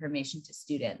cultural information to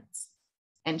students.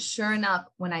 And sure enough,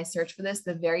 when I search for this,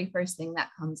 the very first thing that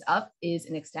comes up is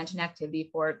an extension activity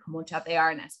for Como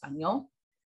Chatear en Español.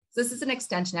 So this is an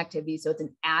extension activity, so it's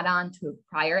an add-on to a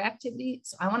prior activity.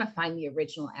 So I want to find the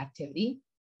original activity.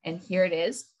 And here it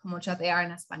is, Como Chatear en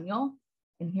Español.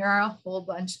 And here are a whole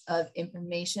bunch of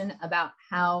information about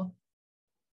how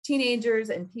teenagers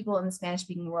and people in the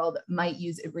Spanish-speaking world might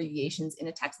use abbreviations in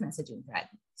a text messaging thread.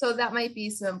 So that might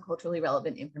be some culturally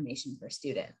relevant information for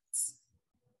students.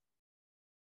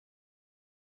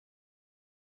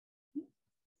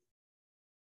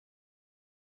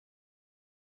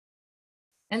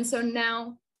 And so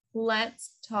now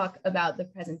let's talk about the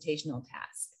presentational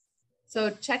task. So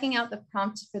checking out the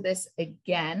prompt for this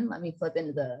again, let me flip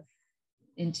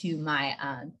into my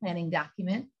planning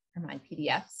document, or my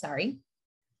PDF, sorry.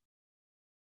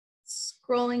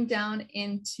 Scrolling down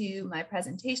into my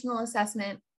presentational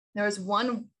assessment, there was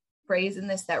one phrase in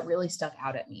this that really stuck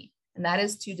out at me, and that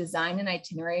is to design an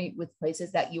itinerary with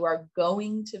places that you are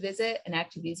going to visit and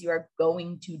activities you are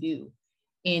going to do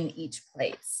in each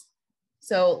place.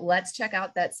 So let's check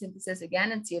out that synthesis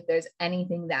again and see if there's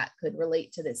anything that could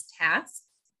relate to this task.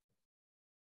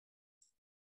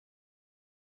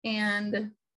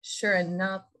 And sure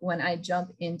enough, when I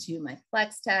jump into my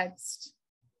flex text,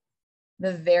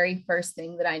 the very first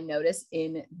thing that I notice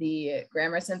in the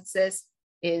grammar synthesis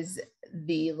is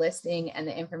the listing and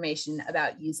the information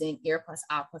about using ir plus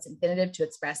a plus infinitive to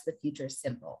express the future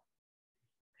simple.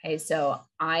 Okay, so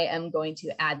I am going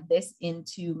to add this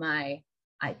into my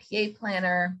IPA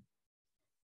planner.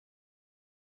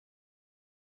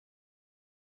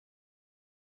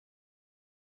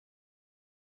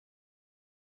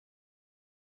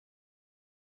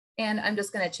 And I'm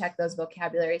just going to check those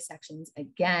vocabulary sections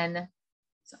again.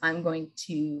 So I'm going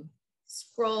to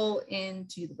scroll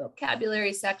into the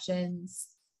vocabulary sections.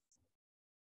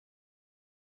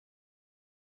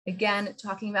 Again,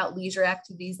 talking about leisure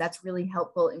activities, that's really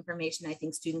helpful information. I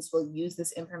think students will use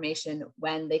this information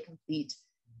when they complete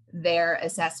their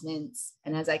assessments.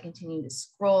 And as I continue to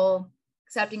scroll,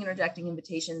 accepting and rejecting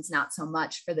invitations, not so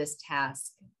much for this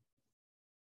task.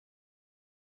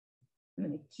 I'm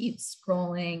going to keep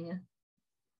scrolling.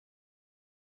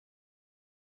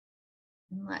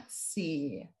 Let's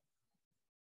see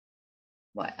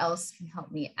what else can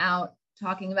help me out.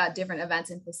 Talking about different events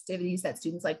and festivities that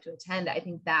students like to attend, I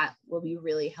think that will be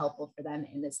really helpful for them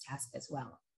in this task as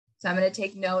well. So I'm going to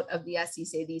take note of the SC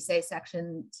Say These Say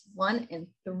sections 1 and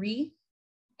 3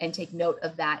 and take note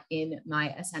of that in my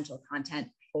essential content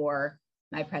for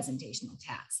my presentational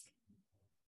task.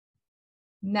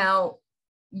 Now,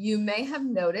 you may have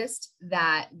noticed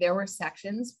that there were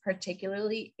sections,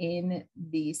 particularly in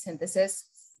the synthesis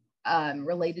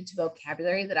related to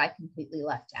vocabulary, that I completely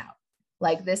left out.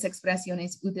 Like this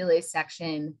expresiones útiles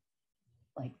section,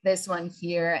 like this one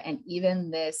here, and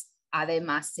even this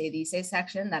además se dice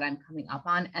section that I'm coming up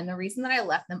on. And the reason that I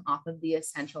left them off of the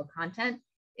essential content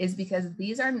is because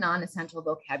these are non-essential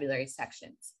vocabulary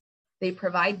sections. They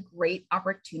provide great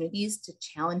opportunities to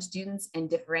challenge students and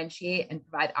differentiate and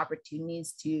provide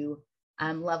opportunities to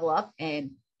level up and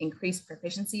increase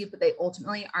proficiency, but they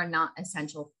ultimately are not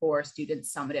essential for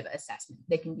students' summative assessment.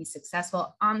 They can be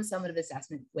successful on the summative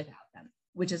assessment without them,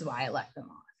 which is why I left them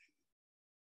off.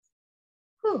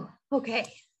 Whew,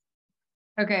 okay.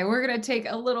 Okay, we're gonna take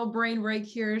a little brain break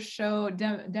here, show,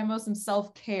 demo some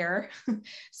self-care.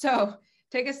 So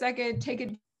take a second, take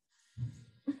a...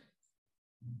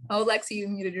 Oh, Lexi, you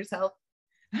muted yourself.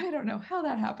 I don't know how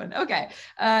that happened. Okay,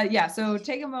 yeah, so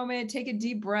take a moment, take a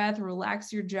deep breath,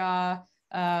 relax your jaw,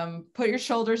 put your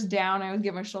shoulders down. I always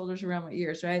get my shoulders around my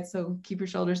ears, right? So keep your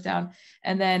shoulders down.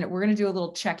 And then we're going to do a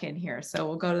little check-in here. So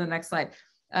we'll go to the next slide.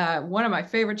 One of my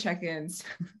favorite check-ins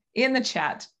in the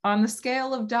chat: on the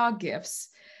scale of dog gifts,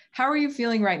 how are you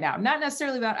feeling right now? Not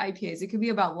necessarily about IPAs. It could be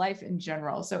about life in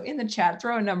general. So in the chat,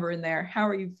 throw a number in there. How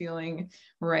are you feeling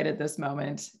right at this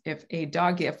moment if a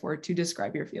dog gift were to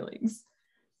describe your feelings?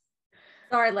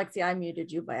 Sorry, Lexi, I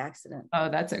muted you by accident. Oh,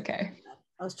 that's okay.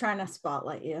 I was trying to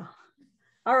spotlight you.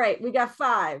 All right, we got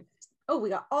 5. Oh, we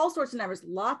got all sorts of numbers,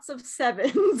 lots of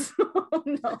 7s. Oh,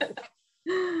 no.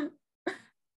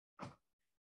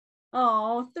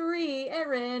 Oh, 3,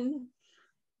 Erin.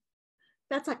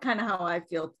 That's kind of how I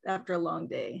feel after a long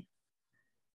day.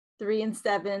 3 and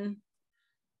 7.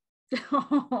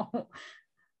 Oh.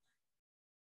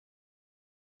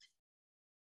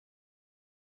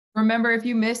 Remember, if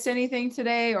you missed anything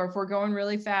today, or if we're going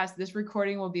really fast, this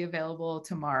recording will be available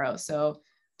tomorrow. So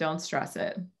don't stress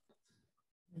it.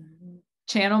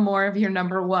 Channel more of your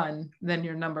number 1 than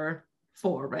your number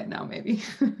 4 right now, maybe.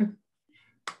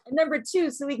 And number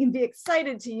 2, so we can be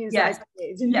excited to use yes.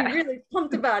 IPAs and be really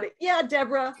pumped about it. Yeah,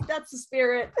 Deborah, that's the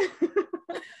spirit.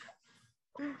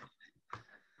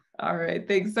 All right,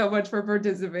 thanks so much for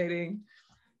participating.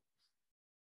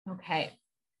 Okay,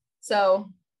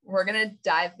 so we're gonna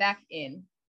dive back in,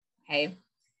 okay?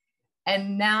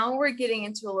 And now we're getting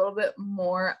into a little bit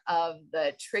more of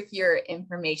the trickier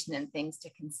information and things to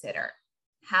consider.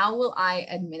 How will I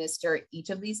administer each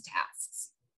of these tasks?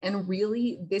 And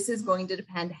really, this is going to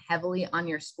depend heavily on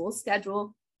your school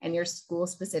schedule and your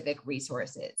school-specific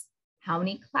resources. How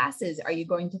many classes are you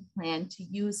going to plan to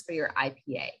use for your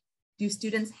IPA? Do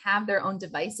students have their own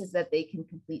devices that they can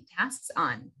complete tasks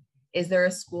on? Is there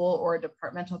a school or a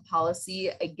departmental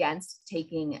policy against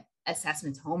taking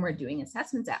assessments home or doing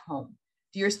assessments at home?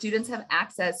 Do your students have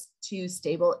access to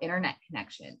stable internet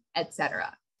connection,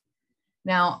 etc.?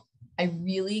 Now, I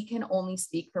really can only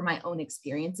speak for my own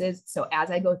experiences. So as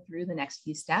I go through the next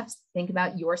few steps, think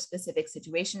about your specific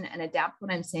situation and adapt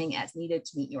what I'm saying as needed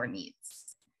to meet your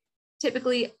needs.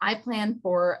 Typically, I plan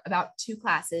for about 2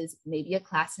 classes, maybe a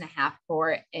class and a half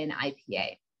for an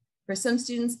IPA. For some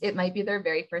students, it might be their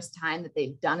very first time that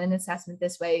they've done an assessment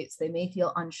this way, so they may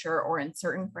feel unsure or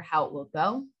uncertain for how it will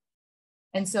go.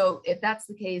 And so if that's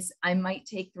the case, I might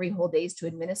take 3 whole days to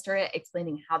administer it,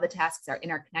 explaining how the tasks are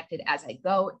interconnected as I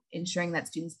go, ensuring that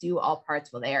students do all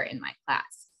parts while they are in my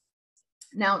class.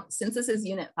 Now, since this is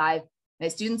Unit 5, my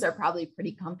students are probably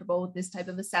pretty comfortable with this type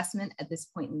of assessment at this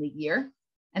point in the year,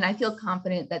 and I feel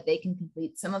confident that they can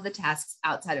complete some of the tasks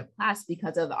outside of class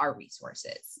because of our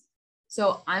resources.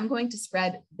 So I'm going to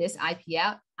spread this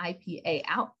IPA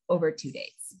out over 2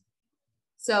 days.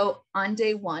 So on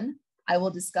day 1, I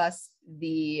will discuss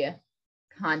the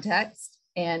context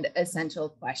and essential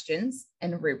questions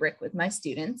and rubric with my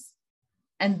students.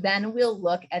 And then we'll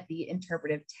look at the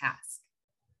interpretive task.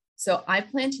 So I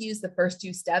plan to use the first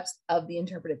 2 steps of the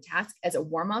interpretive task as a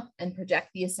warm-up and project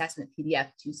the assessment PDF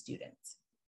to students.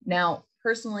 Now,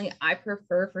 personally, I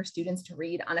prefer for students to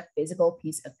read on a physical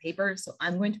piece of paper. So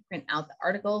I'm going to print out the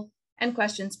article and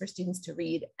questions for students to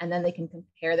read, and then they can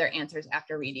compare their answers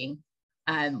after reading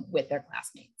with their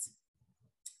classmates.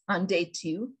 On day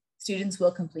 2, students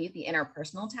will complete the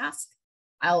interpersonal task.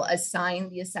 I'll assign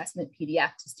the assessment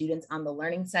PDF to students on the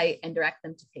learning site and direct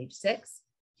them to page 6.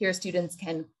 Here, students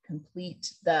can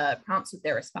complete the prompts with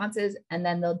their responses, and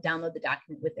then they'll download the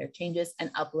document with their changes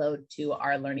and upload to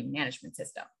our learning management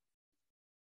system.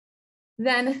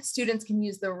 Then students can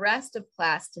use the rest of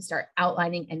class to start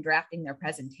outlining and drafting their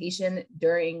presentation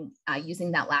during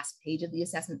using that last page of the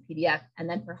assessment PDF. And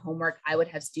then for homework, I would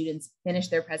have students finish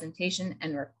their presentation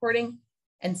and recording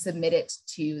and submit it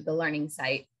to the learning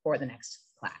site for the next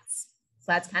class. So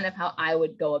that's kind of how I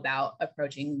would go about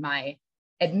approaching my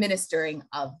administering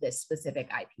of this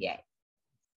specific IPA.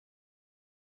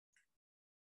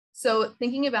 So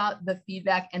thinking about the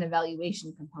feedback and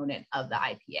evaluation component of the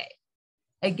IPA.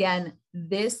 Again,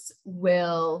 this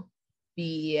will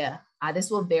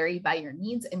vary by your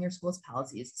needs and your school's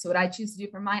policies. So what I choose to do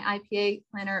for my IPA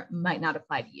planner might not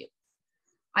apply to you.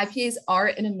 IPAs are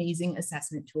an amazing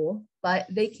assessment tool, but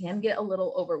they can get a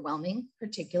little overwhelming,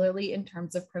 particularly in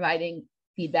terms of providing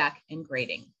feedback and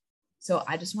grading. So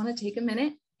I just want to take a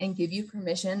minute and give you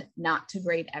permission not to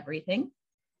grade everything.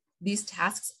 These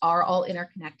tasks are all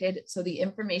interconnected, so the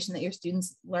information that your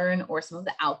students learn or some of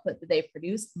the output that they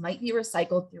produce might be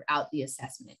recycled throughout the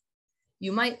assessment.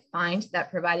 You might find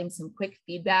that providing some quick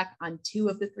feedback on 2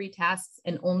 of the 3 tasks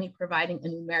and only providing a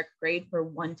numeric grade for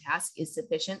 1 task is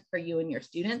sufficient for you and your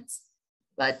students.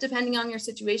 But depending on your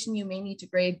situation, you may need to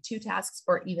grade 2 tasks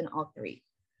or even all 3.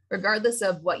 Regardless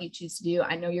of what you choose to do,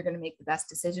 I know you're going to make the best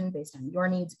decision based on your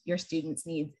needs, your students'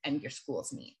 needs, and your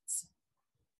school's needs.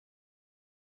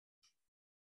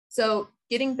 So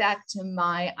getting back to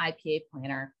my IPA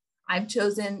planner, I've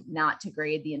chosen not to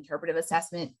grade the interpretive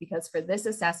assessment because for this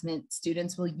assessment,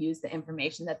 students will use the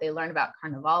information that they learn about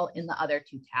Carnival in the other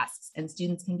 2 tasks, and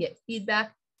students can get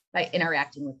feedback by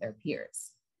interacting with their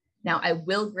peers. Now, I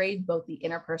will grade both the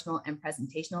interpersonal and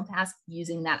presentational tasks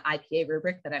using that IPA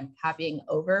rubric that I'm copying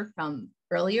over from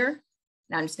earlier.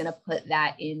 Now I'm just going to put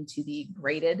that into the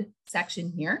graded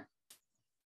section here.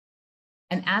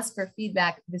 And as for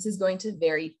feedback, this is going to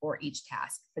vary for each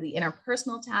task. For the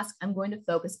interpersonal task, I'm going to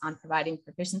focus on providing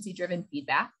proficiency-driven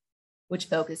feedback, which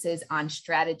focuses on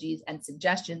strategies and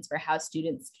suggestions for how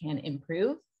students can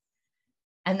improve.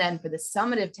 And then for the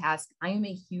summative task, I am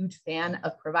a huge fan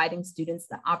of providing students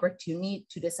the opportunity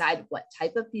to decide what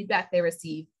type of feedback they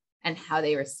receive and how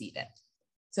they receive it.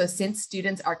 So since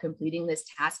students are completing this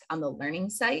task on the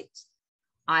learning site,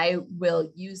 I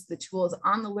will use the tools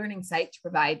on the learning site to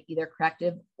provide either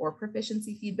corrective or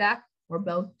proficiency feedback, or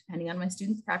both, depending on my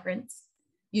student's preference,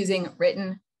 using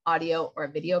written, audio, or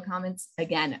video comments,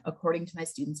 again, according to my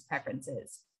students'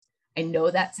 preferences. I know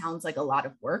that sounds like a lot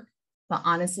of work, but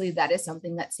honestly, that is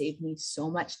something that saved me so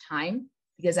much time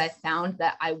because I found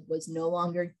that I was no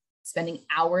longer spending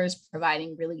hours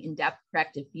providing really in-depth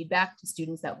corrective feedback to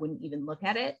students that wouldn't even look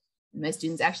at it. And my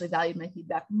students actually valued my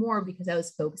feedback more because I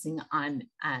was focusing on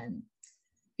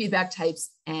feedback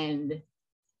types and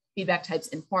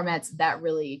formats that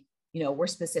really, were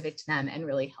specific to them and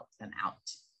really helped them out.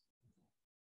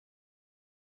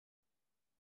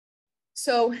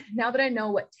 So now that I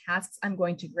know what tasks I'm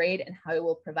going to grade and how I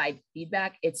will provide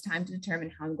feedback, it's time to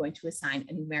determine how I'm going to assign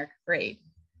a numeric grade.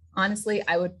 Honestly,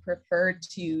 I would prefer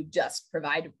to just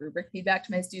provide rubric feedback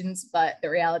to my students, but the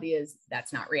reality is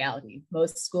that's not reality.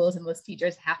 Most schools and most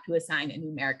teachers have to assign a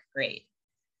numeric grade.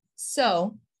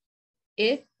 So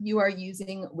if you are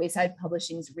using Wayside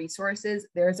Publishing's resources,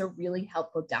 there's a really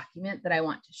helpful document that I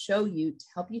want to show you to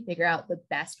help you figure out the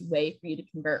best way for you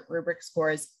to convert rubric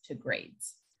scores to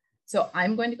grades. So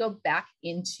I'm going to go back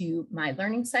into my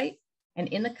learning site, and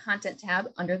in the content tab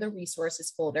under the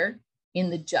resources folder, in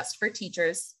the Just for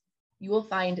Teachers, you will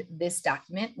find this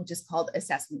document, which is called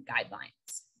Assessment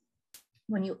Guidelines.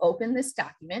 When you open this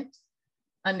document,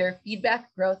 under Feedback,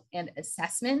 Growth, and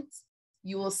Assessments,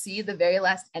 you will see the very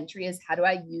last entry is how do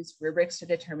I use rubrics to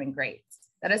determine grades.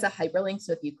 That is a hyperlink,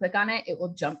 so if you click on it, it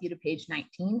will jump you to page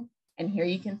 19. And here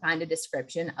you can find a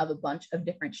description of a bunch of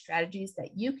different strategies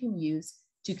that you can use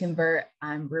to convert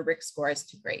rubric scores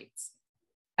to grades.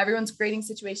 Everyone's grading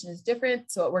situation is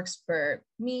different, so what works for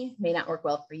me may not work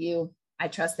well for you. I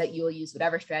trust that you will use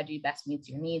whatever strategy best meets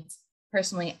your needs.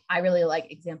 Personally, I really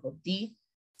like example D.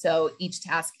 So each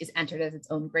task is entered as its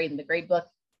own grade in the gradebook,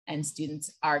 and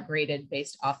students are graded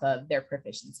based off of their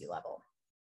proficiency level.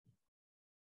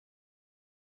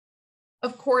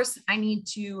 Of course, I need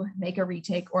to make a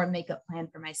retake or a makeup plan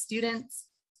for my students.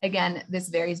 Again, this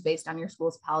varies based on your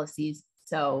school's policies.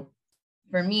 So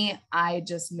for me, I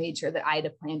just made sure that I had a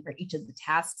plan for each of the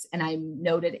tasks, and I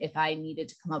noted if I needed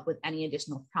to come up with any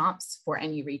additional prompts for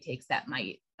any retakes that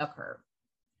might occur.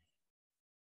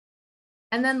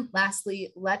 And then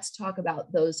lastly, let's talk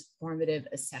about those formative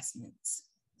assessments.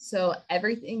 So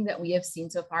everything that we have seen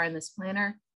so far in this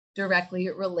planner directly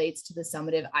relates to the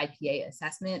summative IPA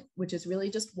assessment, which is really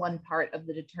just one part of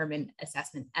the determined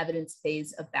assessment evidence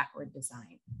phase of backward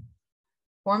design.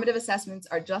 Formative assessments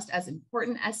are just as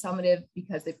important as summative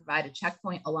because they provide a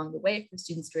checkpoint along the way for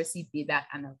students to receive feedback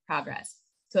on their progress.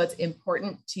 So it's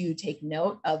important to take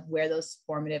note of where those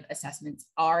formative assessments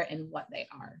are and what they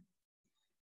are.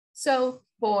 So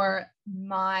for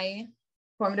my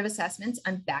formative assessments,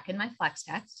 I'm back in my flex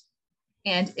text.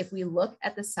 And if we look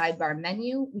at the sidebar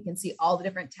menu, we can see all the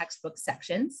different textbook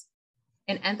sections.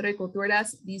 In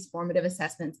EntreCulturas, these formative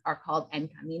assessments are called En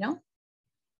Camino.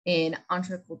 In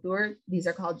EntreCulturas, these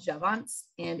are called Javants.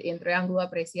 And in Triángulo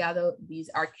Apreciado, these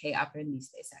are Que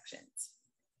Aprendiste sections.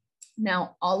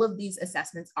 Now, all of these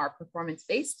assessments are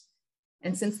performance-based.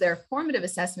 And since they're formative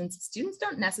assessments, students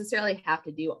don't necessarily have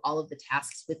to do all of the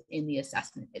tasks within the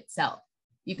assessment itself.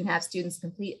 You can have students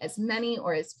complete as many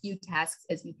or as few tasks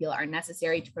as you feel are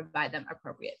necessary to provide them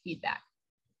appropriate feedback.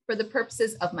 For the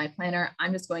purposes of my planner,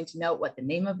 I'm just going to note what the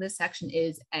name of this section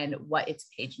is and what its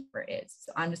page number is.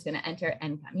 So I'm just going to enter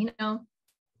En Camino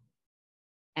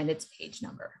and its page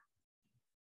number.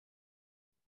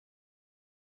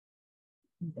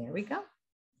 There we go.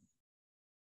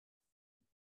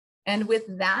 And with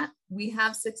that, we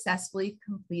have successfully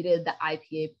completed the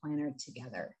IPA planner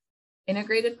together.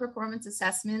 Integrated performance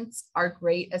assessments are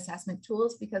great assessment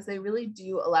tools because they really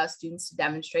do allow students to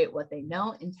demonstrate what they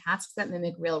know in tasks that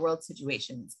mimic real-world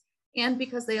situations, and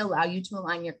because they allow you to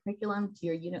align your curriculum to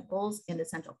your unit goals and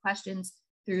essential questions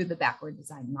through the backward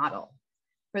design model.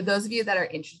 For those of you that are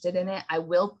interested in it, I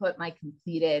will put my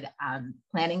completed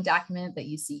planning document that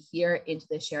you see here into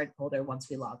the shared folder once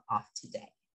we log off today.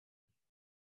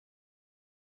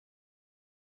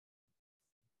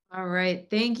 All right.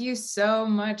 Thank you so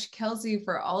much, Kelsey,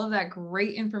 for all of that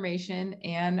great information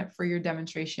and for your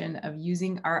demonstration of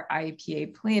using our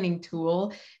IPA planning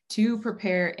tool to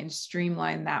prepare and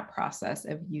streamline that process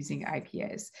of using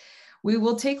IPAs. We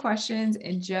will take questions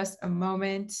in just a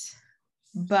moment,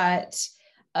 but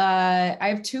I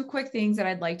have two quick things that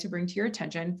I'd like to bring to your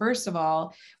attention. First of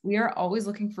all, we are always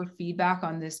looking for feedback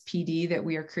on this PD that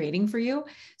we are creating for you.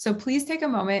 So please take a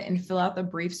moment and fill out the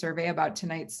brief survey about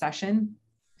tonight's session.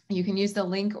 You can use the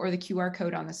link or the QR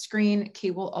code on the screen.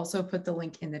 Kate will also put the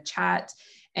link in the chat.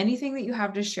 Anything that you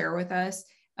have to share with us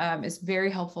is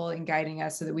very helpful in guiding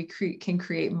us so that we can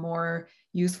create more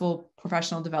useful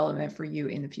professional development for you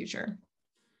in the future.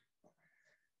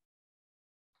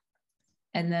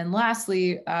 And then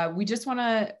lastly, we just want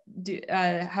to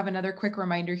have another quick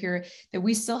reminder here that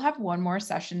we still have one more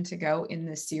session to go in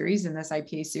this series, in this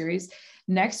IPA series.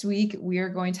 Next week, we are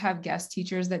going to have guest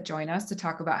teachers that join us to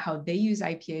talk about how they use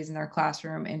IPAs in their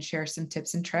classroom and share some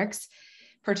tips and tricks.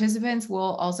 Participants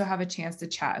will also have a chance to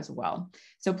chat as well.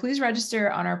 So please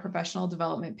register on our professional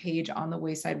development page on the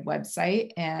Wayside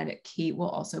website, and Kate will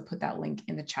also put that link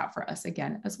in the chat for us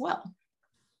again as well.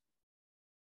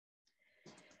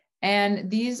 And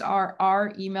these are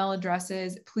our email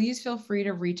addresses. Please feel free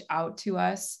to reach out to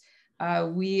us.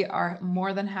 We are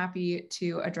more than happy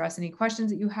to address any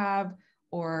questions that you have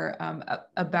or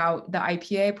about the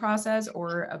IPA process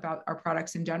or about our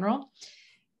products in general.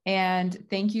 And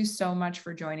thank you so much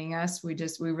for joining us. We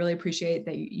really appreciate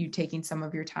that you taking some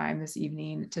of your time this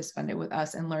evening to spend it with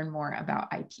us and learn more about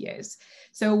IPAs.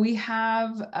 So we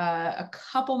have a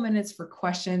couple minutes for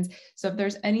questions. So if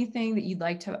there's anything that you'd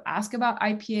like to ask about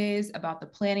IPAs, about the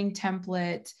planning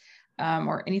template,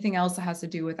 or anything else that has to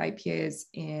do with IPAs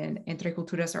in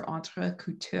EntreCulturas or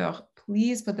EntreCultures,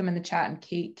 please put them in the chat and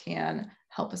Kate can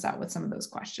help us out with some of those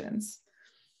questions.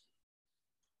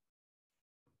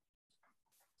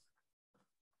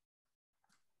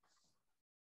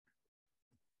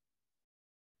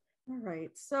 All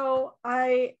right, so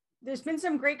there's been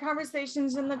some great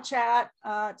conversations in the chat,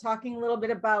 talking a little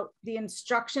bit about the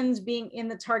instructions being in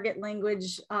the target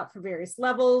language for various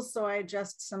levels. So I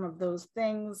adjust some of those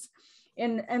things.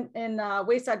 In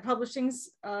Wayside Publishing's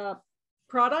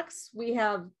products, we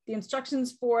have the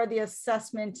instructions for the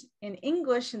assessment in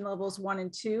English in levels 1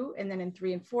 and 2, and then in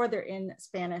 3 and 4, they're in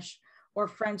Spanish or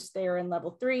French, they are in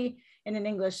level 3, and in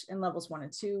English in levels 1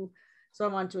 and 2. So I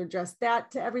want to address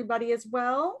that to everybody as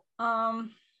well.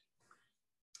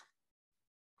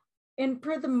 And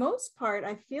for the most part,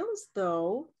 I feel as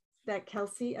though that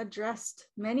Kelsey addressed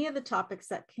many of the topics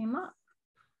that came up.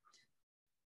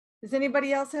 Does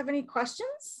anybody else have any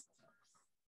questions?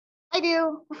 I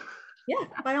do. Yeah,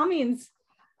 by all means.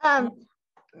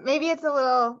 Maybe it's a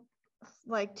little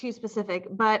like too specific,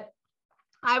 but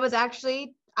I've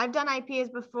done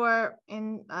IPAs before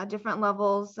in different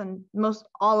levels, and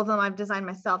all of them I've designed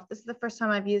myself. This is the first time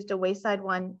I've used a Wayside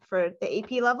one for the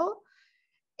AP level.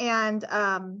 And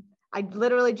I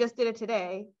literally just did it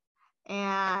today.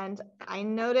 And I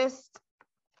noticed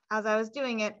as I was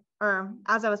doing it, or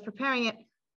as I was preparing it,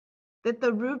 that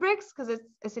the rubrics, because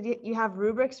it said you have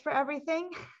rubrics for everything,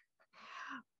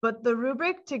 but the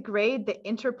rubric to grade the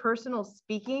interpersonal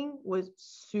speaking was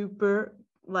super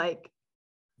like,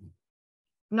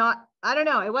 I don't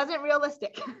know, it wasn't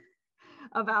realistic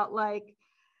about like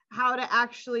how to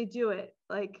actually do it.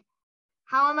 Like,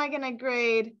 how am I going to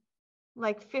grade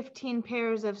like 15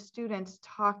 pairs of students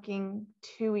talking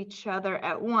to each other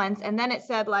at once? And then it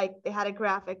said like they had a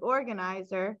graphic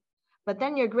organizer, but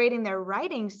then you're grading their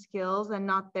writing skills and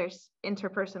not their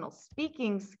interpersonal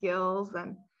speaking skills.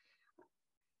 And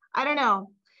I don't know.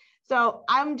 So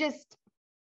I'm just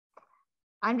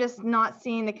not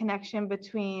seeing the connection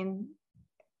between,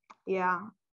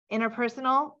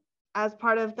 interpersonal as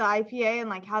part of the IPA and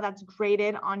like how that's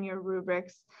graded on your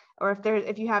rubrics, or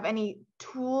if you have any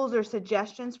tools or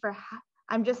suggestions for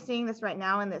I'm just seeing this right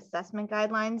now in the assessment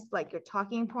guidelines, like your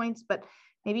talking points, but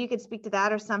maybe you could speak to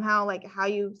that, or somehow like how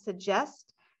you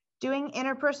suggest doing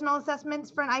interpersonal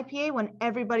assessments for an IPA when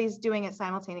everybody's doing it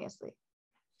simultaneously.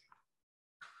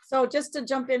 So just to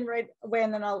jump in right away,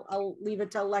 and then I'll leave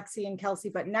it to Lexi and Kelsey,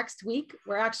 but next week,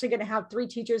 we're actually going to have 3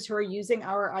 teachers who are using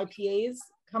our IPAs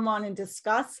come on and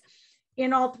discuss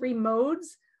in all 3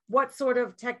 modes what sort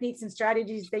of techniques and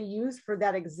strategies they use for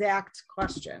that exact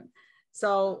question.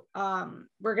 So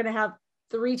we're going to have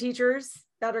 3 teachers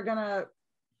that are going to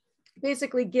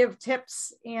basically give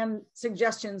tips and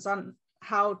suggestions on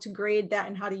how to grade that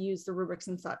and how to use the rubrics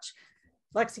and such.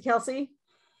 Lexi, Kelsey?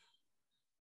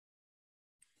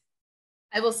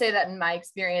 I will say that in my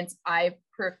experience, I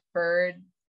preferred,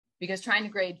 because trying to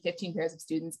grade 15 pairs of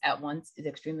students at once is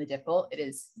extremely difficult. It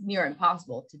is near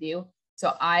impossible to do.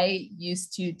 So I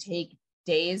used to take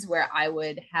days where I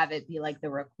would have it be like the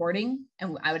recording,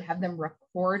 and I would have them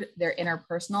record their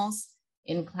interpersonals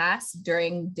in class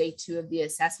during day 2 of the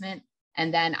assessment.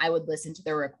 And then I would listen to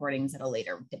their recordings at a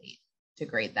later date to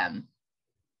grade them.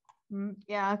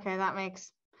 Yeah, okay,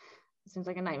 seems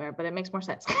like a nightmare, but it makes more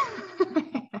sense.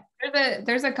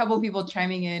 There's a couple people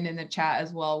chiming in the chat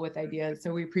as well with ideas,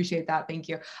 so we appreciate that. Thank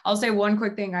you. I'll say one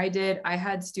quick thing I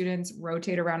had students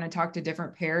rotate around and talk to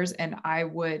different pairs, and I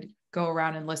would go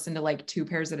around and listen to like 2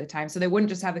 pairs at a time. So they wouldn't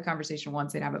just have the conversation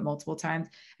once, they'd have it multiple times.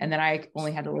 And then I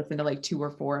only had to listen to like 2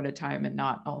 or 4 at a time and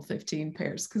not all 15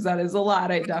 pairs, because that is a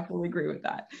lot. I definitely agree with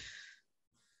that.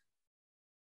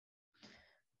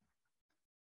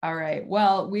 All right,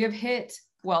 well, we have hit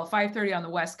 5:30 on the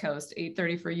West Coast,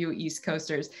 8:30 for you East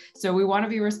Coasters. So we want to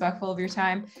be respectful of your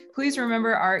time. Please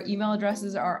remember our email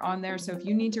addresses are on there. So if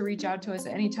you need to reach out to us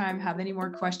at any time, have any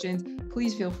more questions,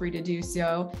 please feel free to do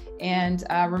so. And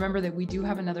remember that we do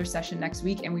have another session next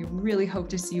week, and we really hope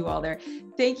to see you all there.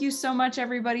 Thank you so much,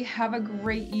 everybody. Have a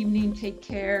great evening. Take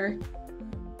care.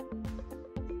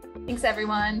 Thanks,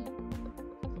 everyone.